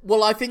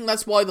 Well, I think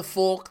that's why the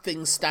fork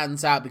thing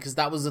stands out, because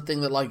that was the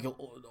thing that, like,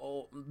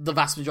 the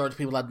vast majority of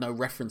people had no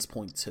reference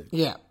point to.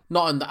 Yeah.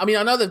 Not in I mean,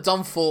 I know they've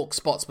done fork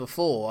spots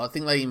before. I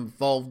think they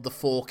involved the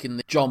fork in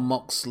the John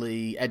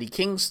Moxley, Eddie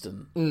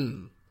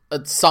Kingston.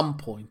 At some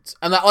point.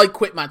 And that I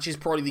Quit match is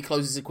probably the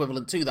closest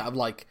equivalent to that, of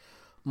like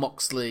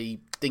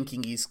Moxley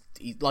thinking he's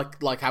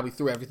like how he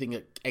threw everything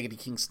at Eddie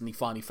Kingston. He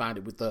finally found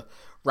it with the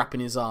wrapping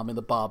his arm in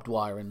the barbed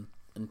wire and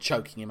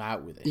choking him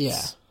out with it.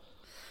 Yeah.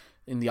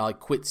 In the I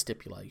Quit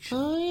stipulation.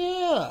 Oh,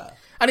 yeah.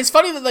 And it's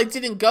funny that they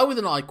didn't go with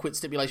an I Quit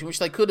stipulation, which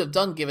they could have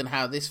done given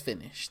how this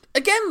finished.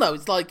 Again, though,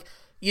 it's like,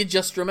 you're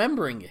just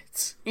remembering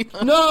it. You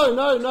know?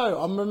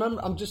 No.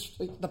 I'm just...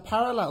 The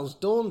parallels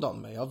dawned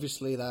on me,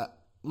 obviously, that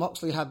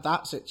Moxley had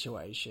that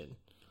situation,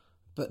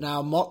 but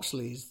now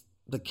Moxley's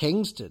the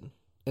Kingston,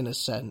 in a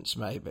sense,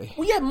 maybe.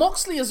 Well, yeah,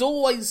 Moxley has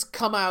always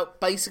come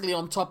out basically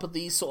on top of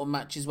these sort of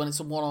matches when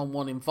it's a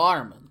one-on-one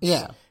environment.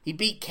 Yeah. He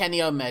beat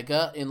Kenny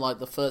Omega in, like,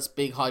 the first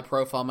big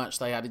high-profile match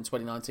they had in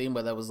 2019,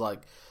 where there was,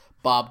 like,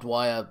 barbed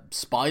wire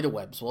spider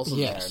webs, wasn't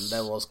there? And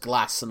there was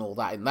glass and all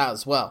that in that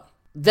as well.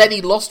 Then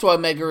he lost to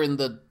Omega in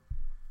the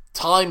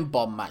Time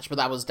Bomb match, but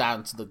that was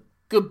down to the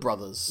Good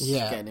Brothers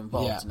getting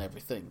involved and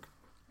everything.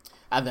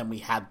 And then we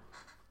had,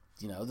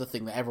 you know, the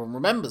thing that everyone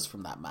remembers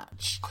from that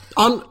match.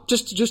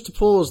 Just to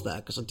pause there,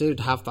 because I do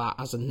have that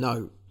as a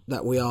note,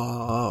 that we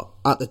are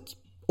at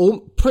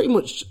pretty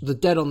much the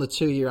dead on the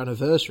 2-year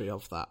anniversary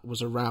of that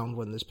was around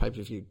when this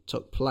pay-per-view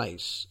took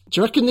place. Do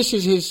you reckon this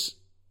is his,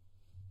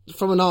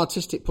 from an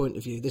artistic point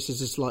of view, this is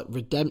his, like,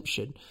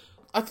 redemption?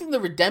 I think the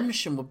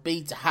redemption would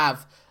be to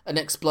have an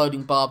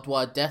exploding barbed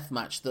wire death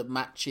match that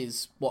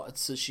matches what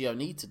Atsushi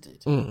Onita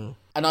did. Mm-hmm.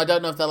 And I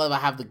don't know if they'll ever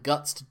have the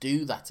guts to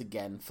do that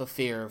again for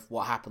fear of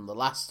what happened the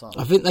last time.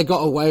 I think they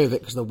got away with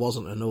it because there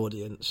wasn't an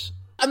audience.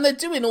 And they're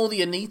doing all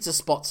the Onita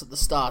spots at the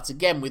start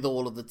again with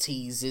all of the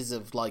teases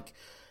of, like,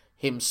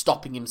 him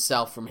stopping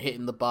himself from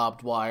hitting the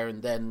barbed wire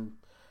and then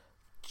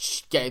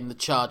getting the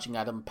charging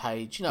Adam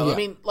Page. You know, I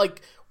mean,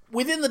 like,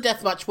 within the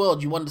deathmatch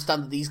world, you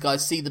understand that these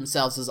guys see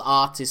themselves as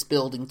artists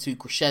building to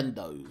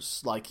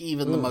crescendos. Like,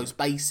 even the most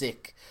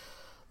basic,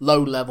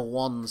 low-level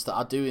ones that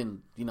are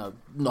doing, you know,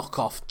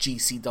 knockoff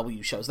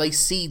GCW shows, they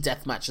see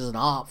deathmatch as an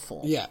art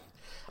form. Yeah.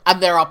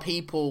 And there are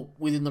people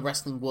within the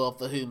wrestling world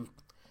for whom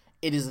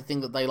it is a thing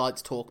that they like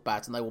to talk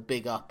about, and they will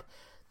big up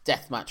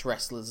deathmatch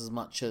wrestlers as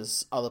much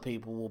as other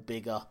people will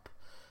big up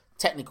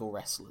technical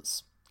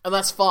wrestlers. And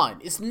that's fine.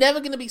 It's never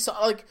going to be so...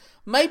 Like,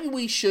 maybe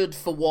we should,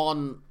 for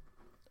one...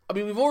 I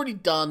mean, we've already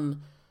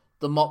done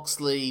the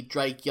Moxley,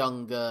 Drake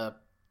Younger,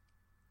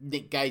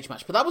 Nick Gage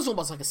match, but that was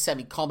almost like a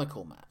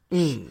semi-comical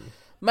match.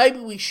 Maybe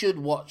we should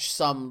watch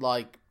some,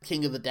 like,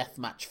 King of the Death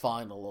match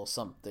final or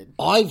something.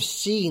 I've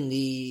seen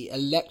the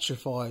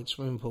electrified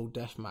swimming pool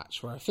death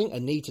match where I think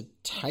Anita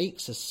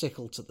takes a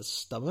sickle to the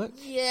stomach.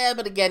 Yeah,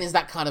 but again, is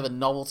that kind of a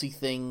novelty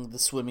thing, the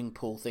swimming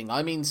pool thing?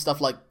 I mean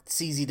stuff like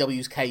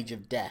CZW's Cage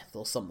of Death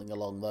or something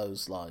along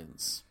those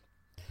lines.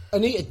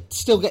 Anita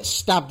still gets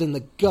stabbed in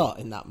the gut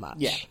in that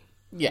match.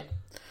 Yeah.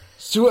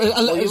 So,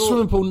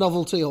 swimming pool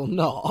novelty or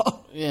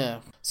not.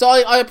 Yeah. So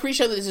I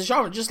appreciate that it's a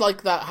genre, just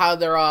like that how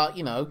there are,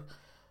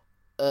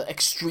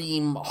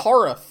 extreme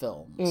horror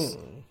films.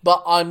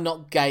 But I'm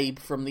not Gabe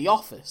from The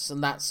Office,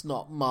 and that's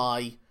not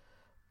my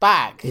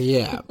bag.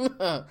 Yeah.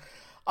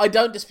 I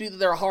don't dispute that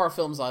there are horror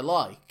films I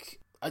like.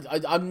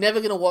 I'm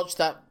never going to watch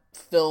that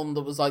film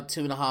that was like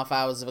 2.5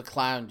 hours of a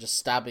clown just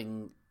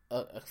stabbing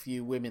a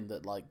few women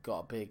that like got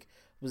a big...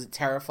 Was it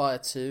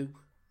Terrifier 2?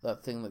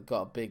 That thing that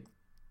got there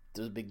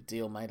was a big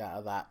deal made out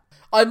of that.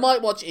 I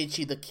might watch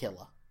Ichi the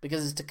Killer,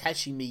 because it's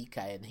Takeshi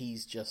Miike, and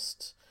he's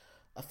just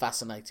a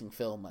fascinating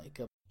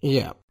filmmaker.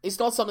 Yeah. It's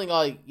not something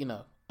I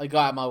go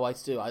out of my way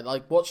to do.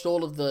 I watched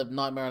all of the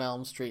Nightmare on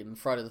Elm Street and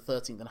Friday the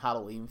 13th and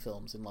Halloween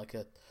films in like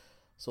a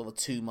sort of a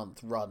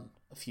 2-month run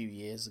a few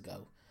years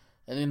ago.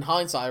 And in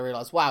hindsight, I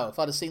realised, wow, if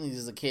I'd have seen these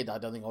as a kid, I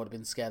don't think I would have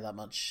been scared that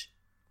much.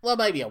 Well,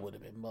 maybe I would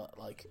have been, but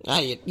like...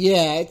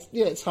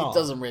 it's hard. It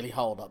doesn't really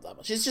hold up that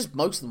much. It's just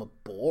most of them are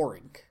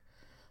boring.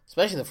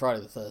 Especially the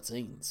Friday the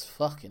 13th.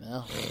 Fucking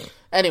hell.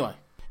 Anyway,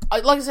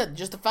 like I said,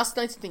 just the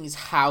fascinating thing is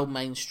how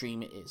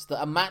mainstream it is.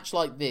 That a match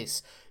like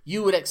this,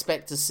 you would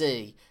expect to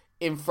see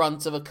in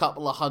front of a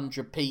couple of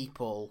hundred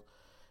people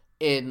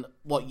in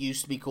what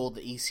used to be called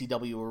the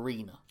ECW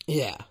Arena.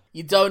 Yeah.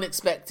 You don't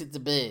expect it to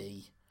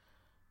be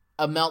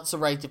a Meltzer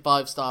rated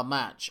 5-star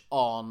match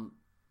on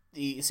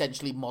the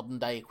essentially modern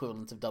day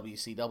equivalent of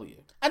WCW.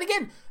 And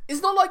again,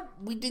 it's not like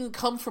we didn't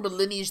come from a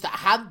lineage that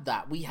had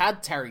that. We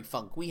had Terry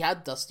Funk, we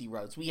had Dusty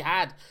Rhodes, we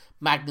had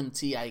Magnum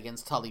TA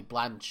against Tully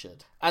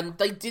Blanchard. And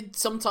they did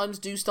sometimes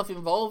do stuff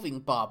involving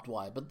barbed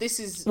wire, but this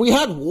is... We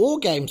had War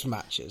Games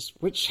matches,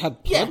 which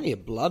had plenty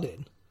of blood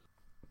in.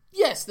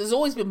 Yes, there's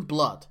always been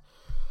blood.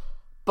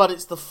 But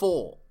it's the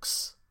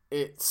forks,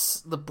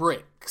 it's the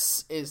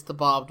bricks, it's the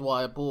barbed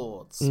wire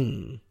boards.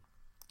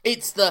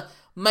 It's the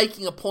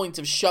making a point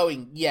of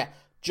showing,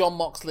 John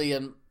Moxley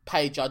and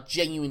Page are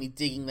genuinely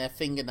digging their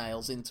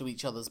fingernails into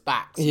each other's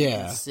backs. You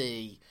can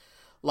see.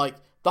 Like,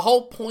 the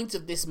whole point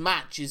of this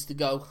match is to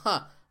go,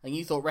 and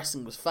you thought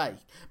wrestling was fake.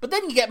 But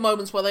then you get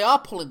moments where they are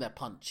pulling their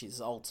punches,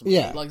 ultimately.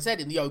 Yeah. Like I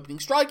said, in the opening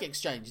strike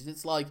exchanges,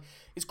 it's like,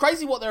 it's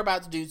crazy what they're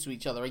about to do to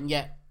each other, and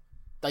yet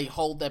they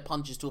hold their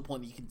punches to a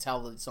point that you can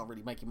tell that it's not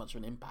really making much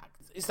of an impact.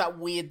 It's that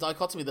weird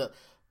dichotomy that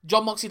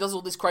John Moxley does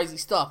all this crazy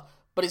stuff,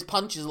 but his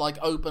punches like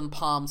open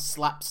palm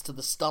slaps to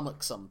the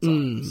stomach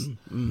sometimes.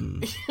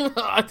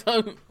 I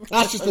don't...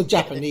 That's just the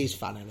Japanese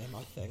fan in him,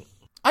 I think.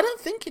 I don't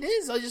think it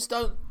is. I just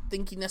don't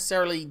think he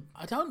necessarily...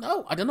 I don't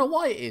know. I don't know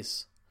why it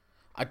is.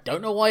 I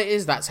don't know why it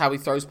is that's how he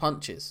throws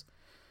punches.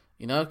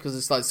 You know, because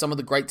it's like some of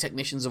the great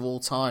technicians of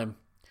all time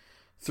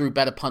threw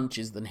better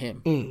punches than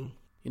him.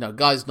 You know,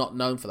 guys not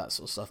known for that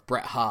sort of stuff.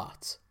 Bret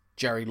Hart,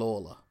 Jerry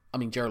Lawler. I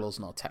mean, Jerry Lawler's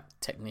not a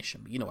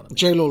technician, but you know what I mean.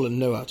 Jerry Lawler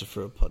knew how to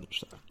throw a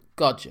punch, though.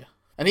 Gotcha.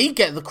 And he'd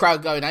get the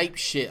crowd going ape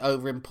shit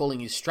over him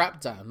pulling his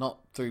strap down, not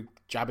through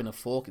jabbing a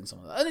fork in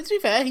something like that. And to be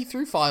fair, he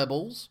threw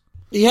fireballs.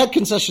 He had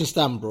concession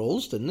stand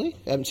brawls, didn't he?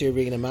 Empty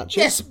arena matches.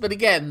 Yes, but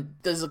again,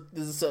 there's a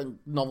certain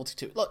novelty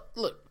to it.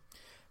 Look,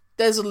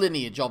 there's a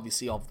lineage,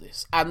 obviously, of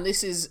this. And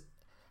this is...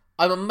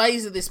 I'm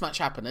amazed that this match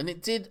happened, and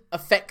it did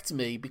affect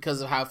me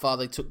because of how far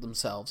they took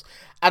themselves.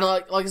 And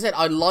like I said,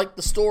 I like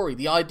the story,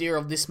 the idea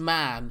of this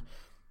man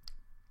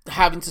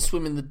having to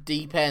swim in the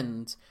deep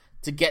end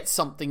to get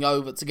something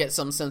over, to get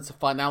some sense of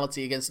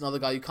finality against another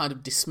guy who kind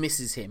of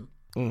dismisses him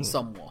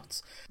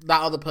somewhat.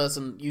 That other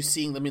person, you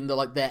seeing them in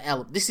their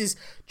element. This is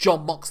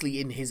John Moxley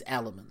in his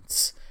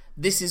elements.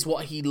 This is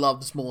what he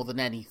loves more than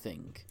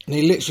anything. And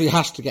he literally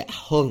has to get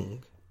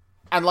hung.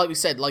 And like we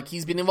said, like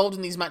he's been involved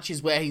in these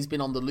matches where he's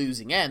been on the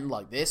losing end,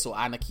 like this, or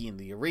Anarchy in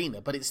the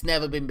Arena, but it's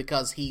never been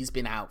because he's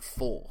been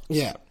outfought.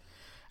 Yeah.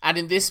 And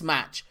in this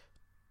match,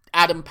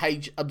 Adam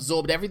Page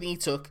absorbed everything he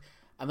took,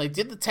 and they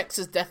did the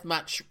Texas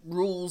Deathmatch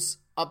rules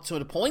up to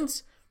a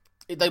point.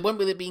 They went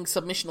with it being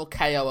submission or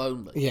KO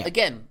only. Yeah.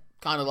 Again,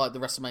 kind of like the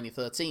WrestleMania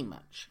 13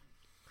 match.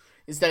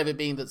 Instead of it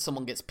being that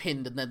someone gets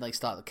pinned and then they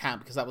start the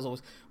count, because that was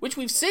always... Which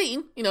we've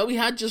seen, we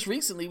had just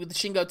recently with the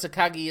Shingo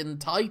Takagi and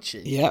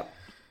Taichi. Yep.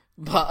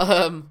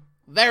 But,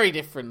 very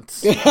different.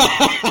 Neither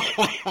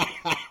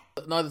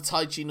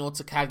Taichi nor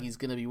Takagi is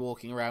going to be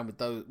walking around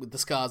with the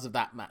scars of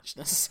that match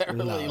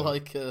necessarily,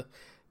 like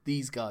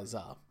these guys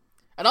are.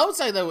 And I would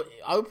say, though,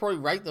 I would probably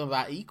rate them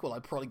about equal.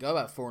 I'd probably go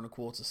about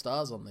 4.25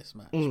 stars on this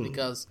match,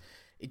 because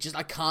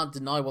I can't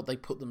deny what they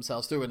put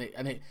themselves through, and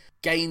it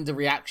gained a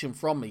reaction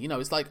from me.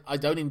 It's like, I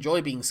don't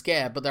enjoy being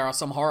scared, but there are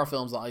some horror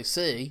films that I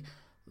see,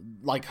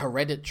 like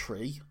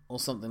Hereditary or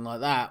something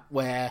like that,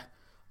 where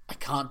I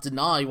can't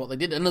deny what they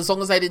did. And as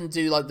long as they didn't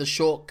do like the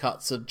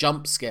shortcuts of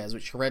jump scares,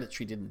 which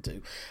Hereditary didn't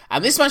do.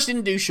 And this match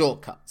didn't do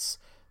shortcuts.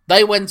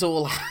 They went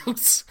all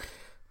out,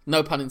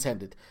 no pun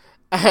intended,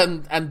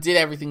 and did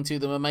everything to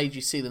them and made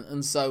you see them.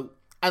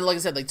 And like I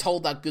said, they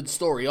told that good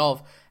story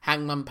of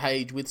Hangman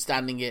Page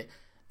withstanding it.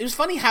 It was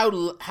funny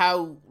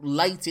how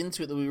late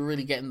into it that we were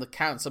really getting the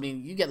counts. I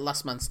mean, you get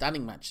last man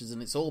standing matches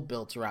and it's all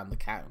built around the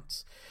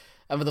counts.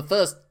 And for the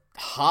first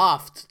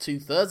half to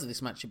 2/3 of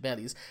this match, it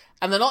barely is.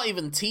 And they're not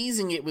even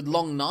teasing it with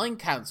long 9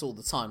 counts all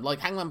the time. Like,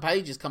 Hangman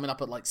Page is coming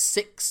up at like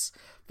 6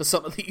 for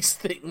some of these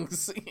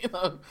things, you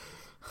know.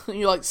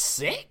 You're like,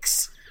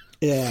 6?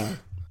 Yeah.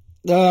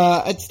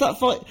 It's that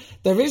fight.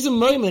 There is a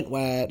moment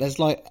where there's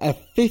like a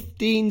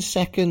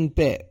 15-second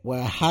bit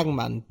where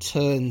Hangman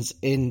turns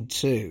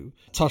into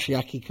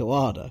Toshiaki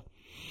Kawada.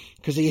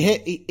 Because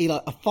he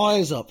like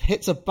fires up,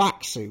 hits a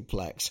back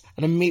suplex,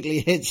 and immediately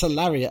hits a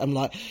lariat. I'm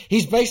like,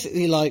 he's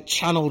basically like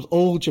channeled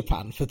All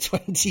Japan for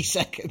 20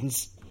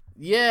 seconds.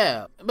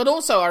 Yeah, but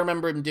also I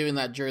remember him doing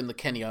that during the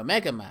Kenny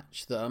Omega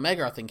match. The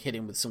Omega, I think, hit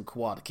him with some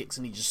Kawada kicks,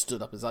 and he just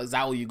stood up and was like, "Is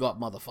that all you got,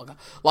 motherfucker?"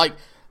 Like,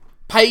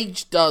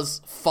 Page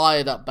does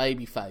fired up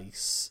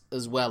babyface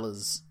as well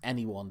as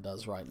anyone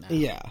does right now.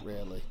 Yeah,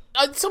 really.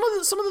 Some of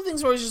the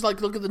things where it's just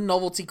like, look at the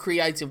novelty,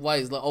 creative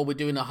ways. Like, oh, we're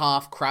doing a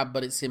half crab,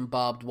 but it's in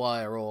barbed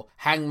wire, or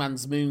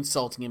Hangman's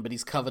moonsaulting him, but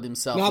he's covered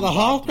himself. Now the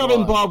half crab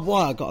in barbed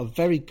wire got a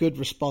very good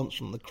response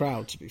from the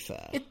crowd. To be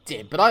fair, it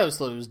did, but I always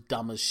thought it was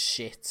dumb as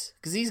shit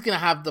because he's gonna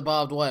have the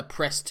barbed wire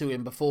pressed to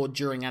him before,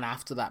 during, and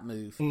after that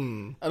move,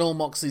 and all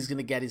Moxley's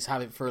gonna get is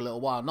have it for a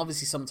little while. And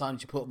obviously,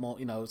 sometimes you put more,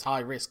 you know, it's high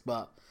risk,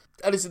 but.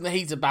 And it's in the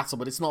heat of battle,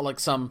 but it's not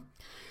like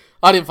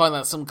I didn't find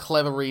that some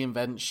clever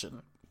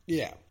reinvention.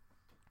 Yeah.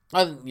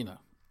 You know.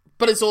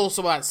 But it's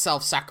also about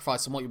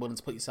self-sacrifice and what you're willing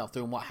to put yourself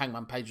through and what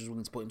Hangman Page was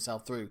willing to put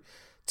himself through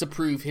to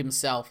prove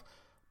himself,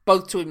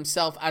 both to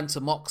himself and to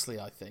Moxley,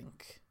 I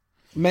think.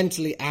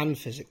 Mentally and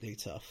physically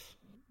tough.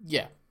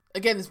 Yeah.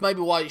 Again, it's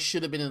maybe why it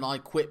should have been an I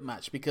Quit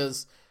match,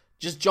 because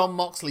just Jon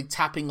Moxley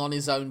tapping on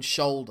his own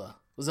shoulder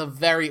was a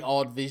very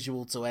odd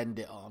visual to end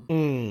it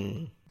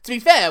on. To be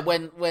fair,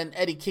 when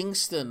Eddie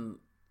Kingston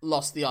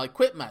lost the I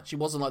Quit match, it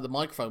wasn't like the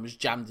microphone was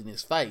jammed in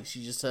his face.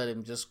 You just heard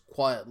him just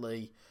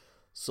quietly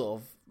sort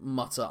of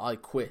mutter, "I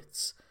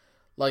quit."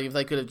 Like, if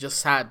they could have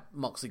just had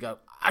Moxley go,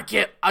 I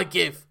give.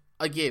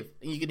 And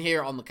you can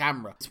hear it on the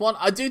camera.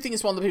 I do think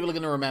it's one that people are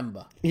going to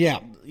remember. Yeah.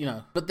 You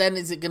know, but then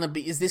is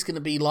this going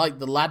to be like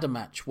the ladder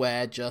match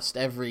where just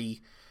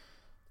every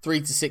 3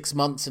 to 6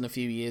 months in a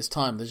few years'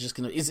 time, there's just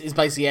is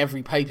basically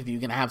every pay-per-view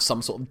going to have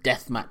some sort of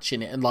death match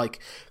in it? And like,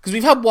 because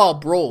we've had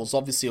wild brawls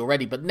obviously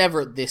already, but never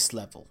at this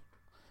level,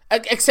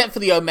 except for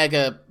the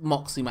Omega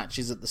Moxley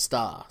matches at the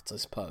start, I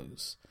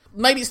suppose.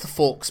 Maybe it's the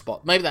fork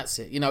spot. Maybe that's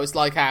it. You know, it's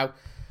like how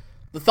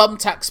the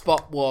thumbtack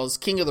spot was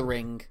King of the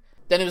Ring,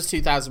 then it was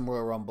 2000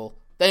 Royal Rumble,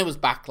 then it was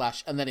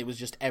Backlash, and then it was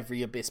just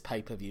every Abyss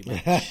pay-per-view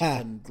match.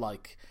 And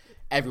like,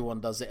 everyone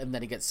does it, and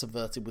then it gets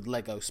subverted with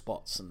Lego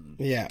spots and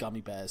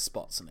gummy bears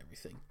spots and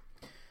everything.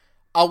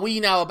 Are we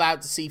now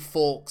about to see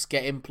forks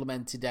get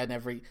implemented in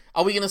every...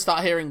 Are we going to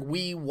start hearing,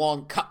 "We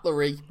want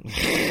cutlery"?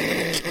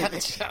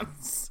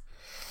 Chance.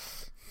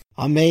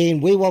 I mean,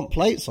 "We want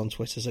plates" on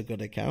Twitter's a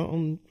good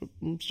account.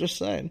 I'm just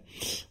saying.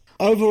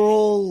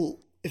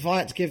 Overall, if I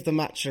had to give the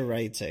match a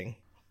rating,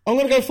 I'm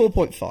going to go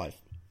 4.5.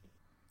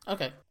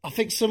 Okay. I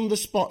think some of the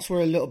spots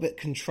were a little bit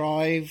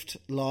contrived,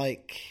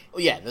 like... Oh,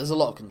 yeah, there's a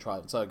lot of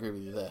contrivance, I agree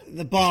with you there.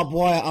 The barbed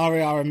wire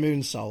Ariara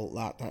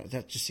moonsault,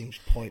 that just seems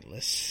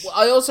pointless. Well,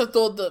 I also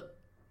thought that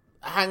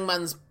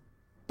Hangman's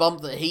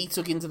bump that he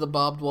took into the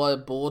barbed wire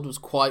board was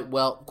quite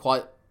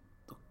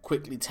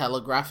quickly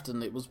telegraphed,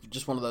 and it was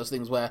just one of those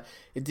things where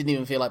it didn't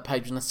even feel like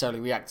Page was necessarily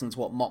reacting to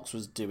what Mox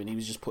was doing. He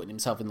was just putting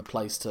himself in the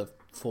place to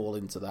fall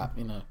into that,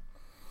 you know.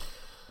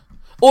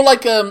 Or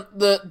like,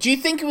 do you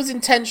think it was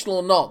intentional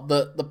or not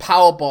that the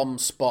powerbomb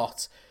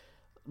spot,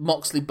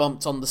 Moxley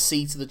bumped on the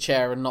seat of the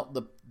chair and not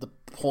the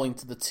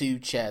point of the 2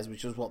 chairs,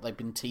 which was what they've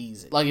been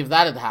teasing? Like, if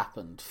that had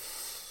happened,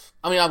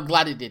 I mean, I'm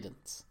glad it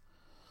didn't.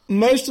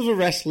 Most of the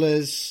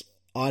wrestlers,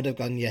 I'd have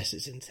gone, yes,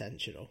 it's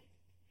intentional.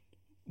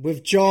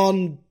 With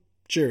John,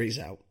 jury's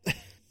out.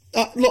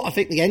 Look, I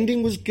think the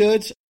ending was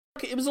good.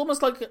 It was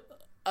almost like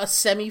a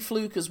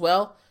semi-fluke as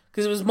well,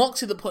 because it was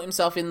Moxley that put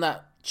himself in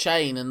that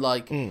chain, and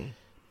like...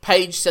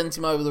 Page sent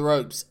him over the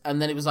ropes,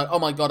 and then it was like, oh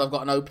my god, I've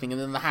got an opening,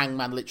 and then the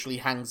Hangman literally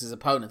hangs his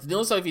opponent. And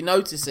also, if you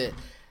notice it,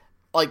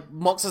 like,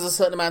 Mox has a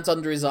certain amount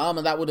under his arm,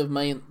 and that would have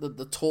made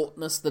the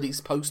tautness that he's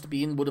supposed to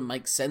be in wouldn't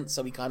make sense,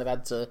 so he kind of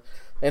had to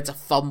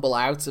fumble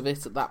out of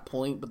it at that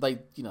point, but they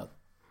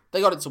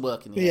got it to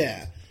work in the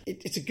end.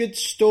 It's a good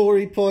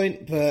story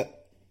point,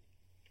 but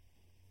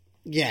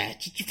yeah,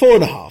 just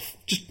 4.5.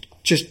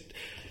 Just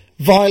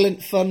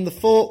violent fun. The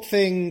fork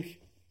thing,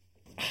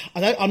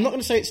 I'm not going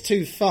to say it's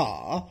too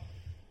far,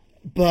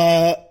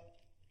 but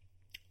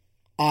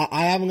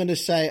I am going to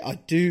say I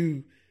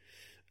do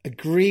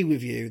agree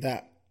with you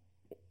that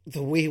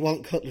the "We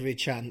Want Cutlery"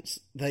 chants,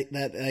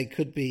 they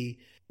could be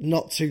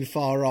not too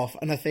far off,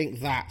 and I think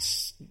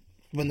that's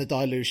when the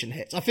dilution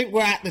hits. I think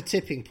we're at the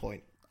tipping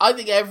point. I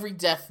think every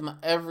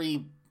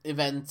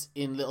event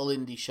in little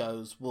indie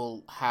shows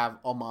will have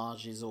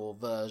homages or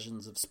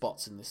versions of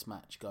spots in this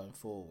match going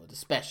forward,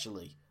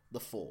 especially the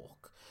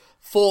fork.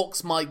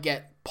 Forks might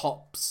get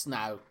pops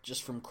now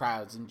just from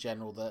crowds in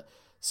general that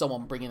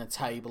someone bringing a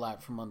table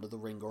out from under the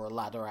ring or a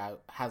ladder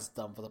out has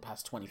done for the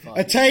past 25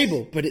 years. A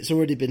table, but it's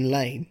already been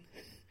laid.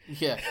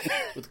 Yeah,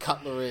 with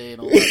cutlery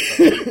and all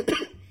that stuff.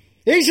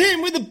 He's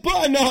hitting with a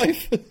butter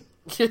knife!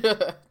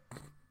 Yeah.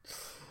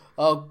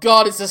 Oh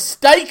God, it's a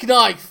steak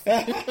knife!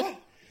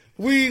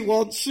 We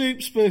want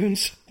soup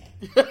spoons.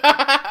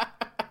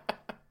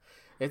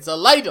 It's a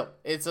ladle.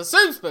 It's a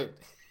soup spoon.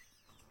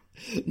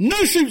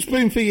 No soup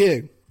spoon for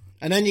you.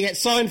 And then you get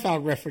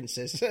Seinfeld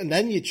references, and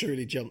then you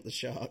truly jump the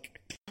shark.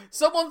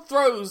 Someone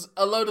throws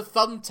a load of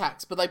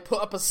thumbtacks, but they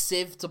put up a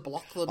sieve to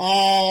block them.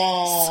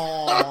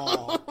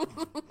 Oh.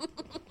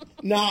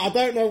 No, I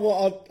don't know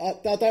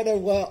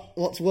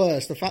what's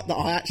worse. The fact that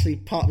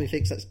part of me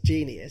thinks that's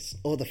genius,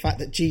 or the fact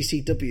that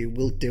GCW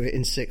will do it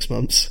in 6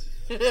 months.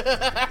 If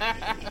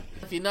that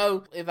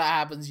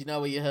happens, you know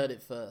where you heard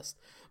it first.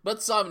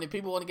 But Simon, if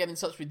people want to get in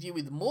touch with you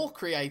with more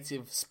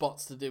creative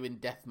spots to do in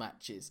death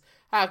matches,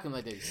 how can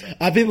they do so?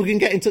 People can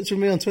get in touch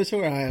with me on Twitter,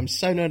 where I am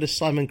so known as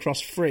Simon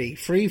Cross Free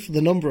for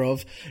the number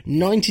of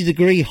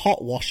 90-degree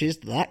hot washes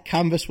that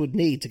canvas would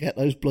need to get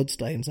those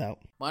bloodstains out.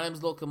 My name's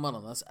Lorcan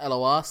Mullen. That's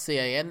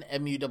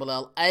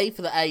LORCANMULLA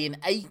for the A in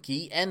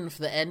achy, N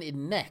for the N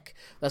in neck.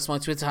 That's my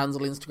Twitter handle,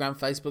 Instagram,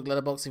 Facebook,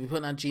 Letterboxd. If you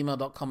put in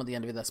gmail.com at the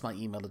end of it, that's my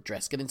email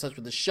address. Get in touch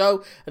with the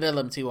show at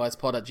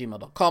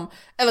lmtyspod@gmail.com.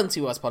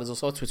 LMTYspod is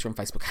also our Twitter and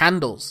Facebook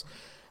handles.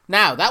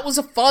 Now, that was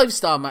a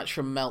 5-star match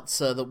from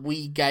Meltzer that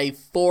we gave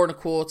 4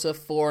 1/4,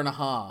 4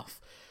 1/2.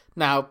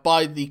 Now,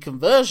 by the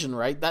conversion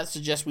rate, that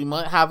suggests we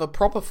might have a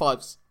proper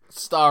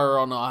 5-star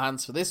on our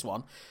hands for this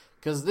one,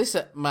 because this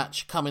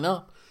match coming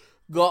up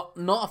got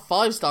not a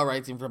 5-star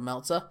rating from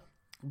Meltzer,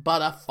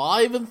 but a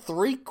 5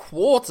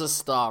 3/4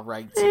 star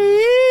rating.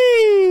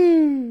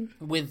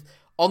 With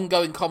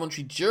ongoing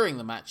commentary during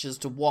the match as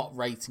to what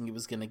rating it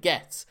was going to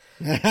get.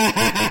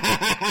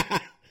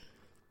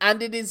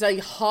 And it is a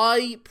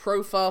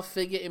high-profile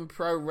figure in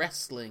pro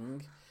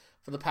wrestling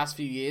for the past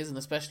few years, and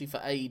especially for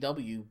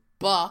AEW,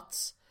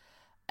 but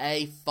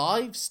a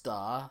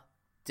 5-star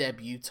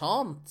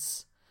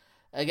debutante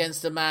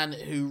against a man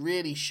who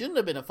really shouldn't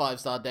have been a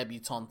 5-star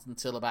debutante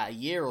until about a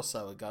year or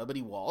so ago, but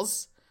he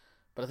was.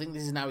 But I think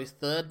this is now his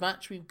 3rd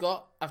match we've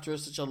got after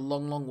such a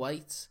long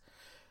wait.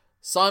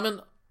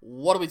 Simon,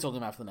 what are we talking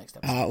about for the next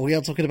episode? We are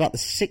talking about the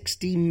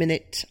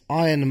 60-minute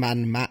Iron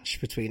Man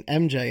match between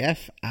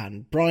MJF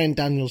and Bryan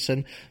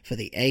Danielson for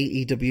the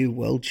AEW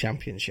World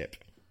Championship.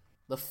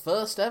 The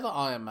first ever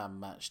Iron Man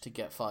match to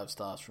get 5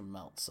 stars from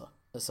Meltzer.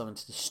 There's something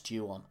to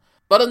stew on.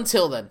 But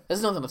until then,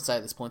 there's nothing to say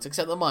at this point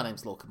except that my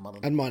name's Lorcan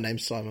Mullen. And my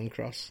name's Simon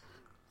Cross.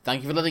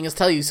 Thank you for letting us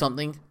tell you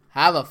something.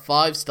 Have a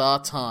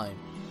 5-star time.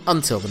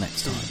 Until the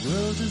next time. The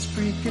world is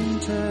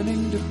freaking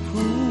turning to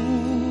poop.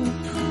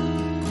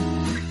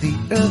 The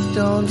earth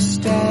don't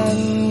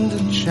stand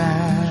a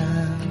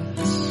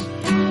chance.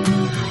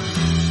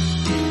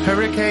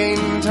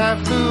 Hurricane,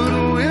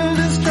 typhoon will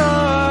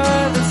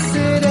destroy the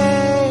city.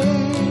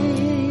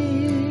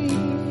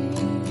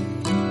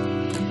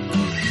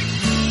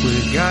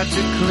 We got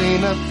to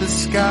clean up the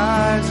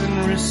skies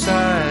and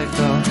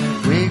recycle.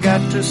 We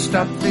got to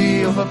stop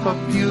the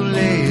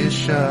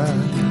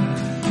overpopulation.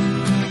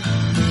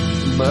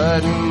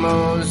 But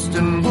most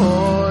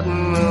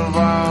important of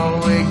all,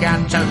 we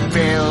got to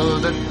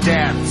build a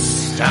Death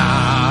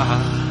Star.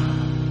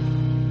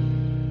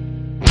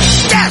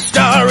 Death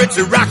Star, it's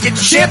a rocket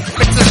ship.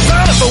 It's the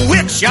son of a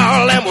witch,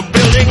 y'all, and we're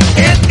building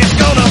it. It's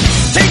gonna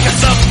take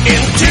us up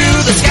into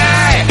the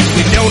sky.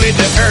 We don't need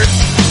the Earth,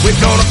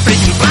 we're gonna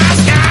freaking fly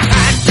sky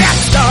high.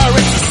 Death Star,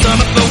 it's the son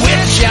of a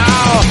witch,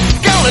 y'all.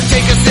 Gonna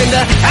take us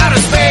into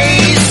outer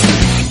space.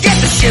 Get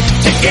the ship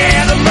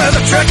together,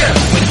 mother trucker.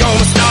 We're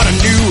gonna start a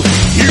new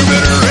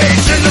human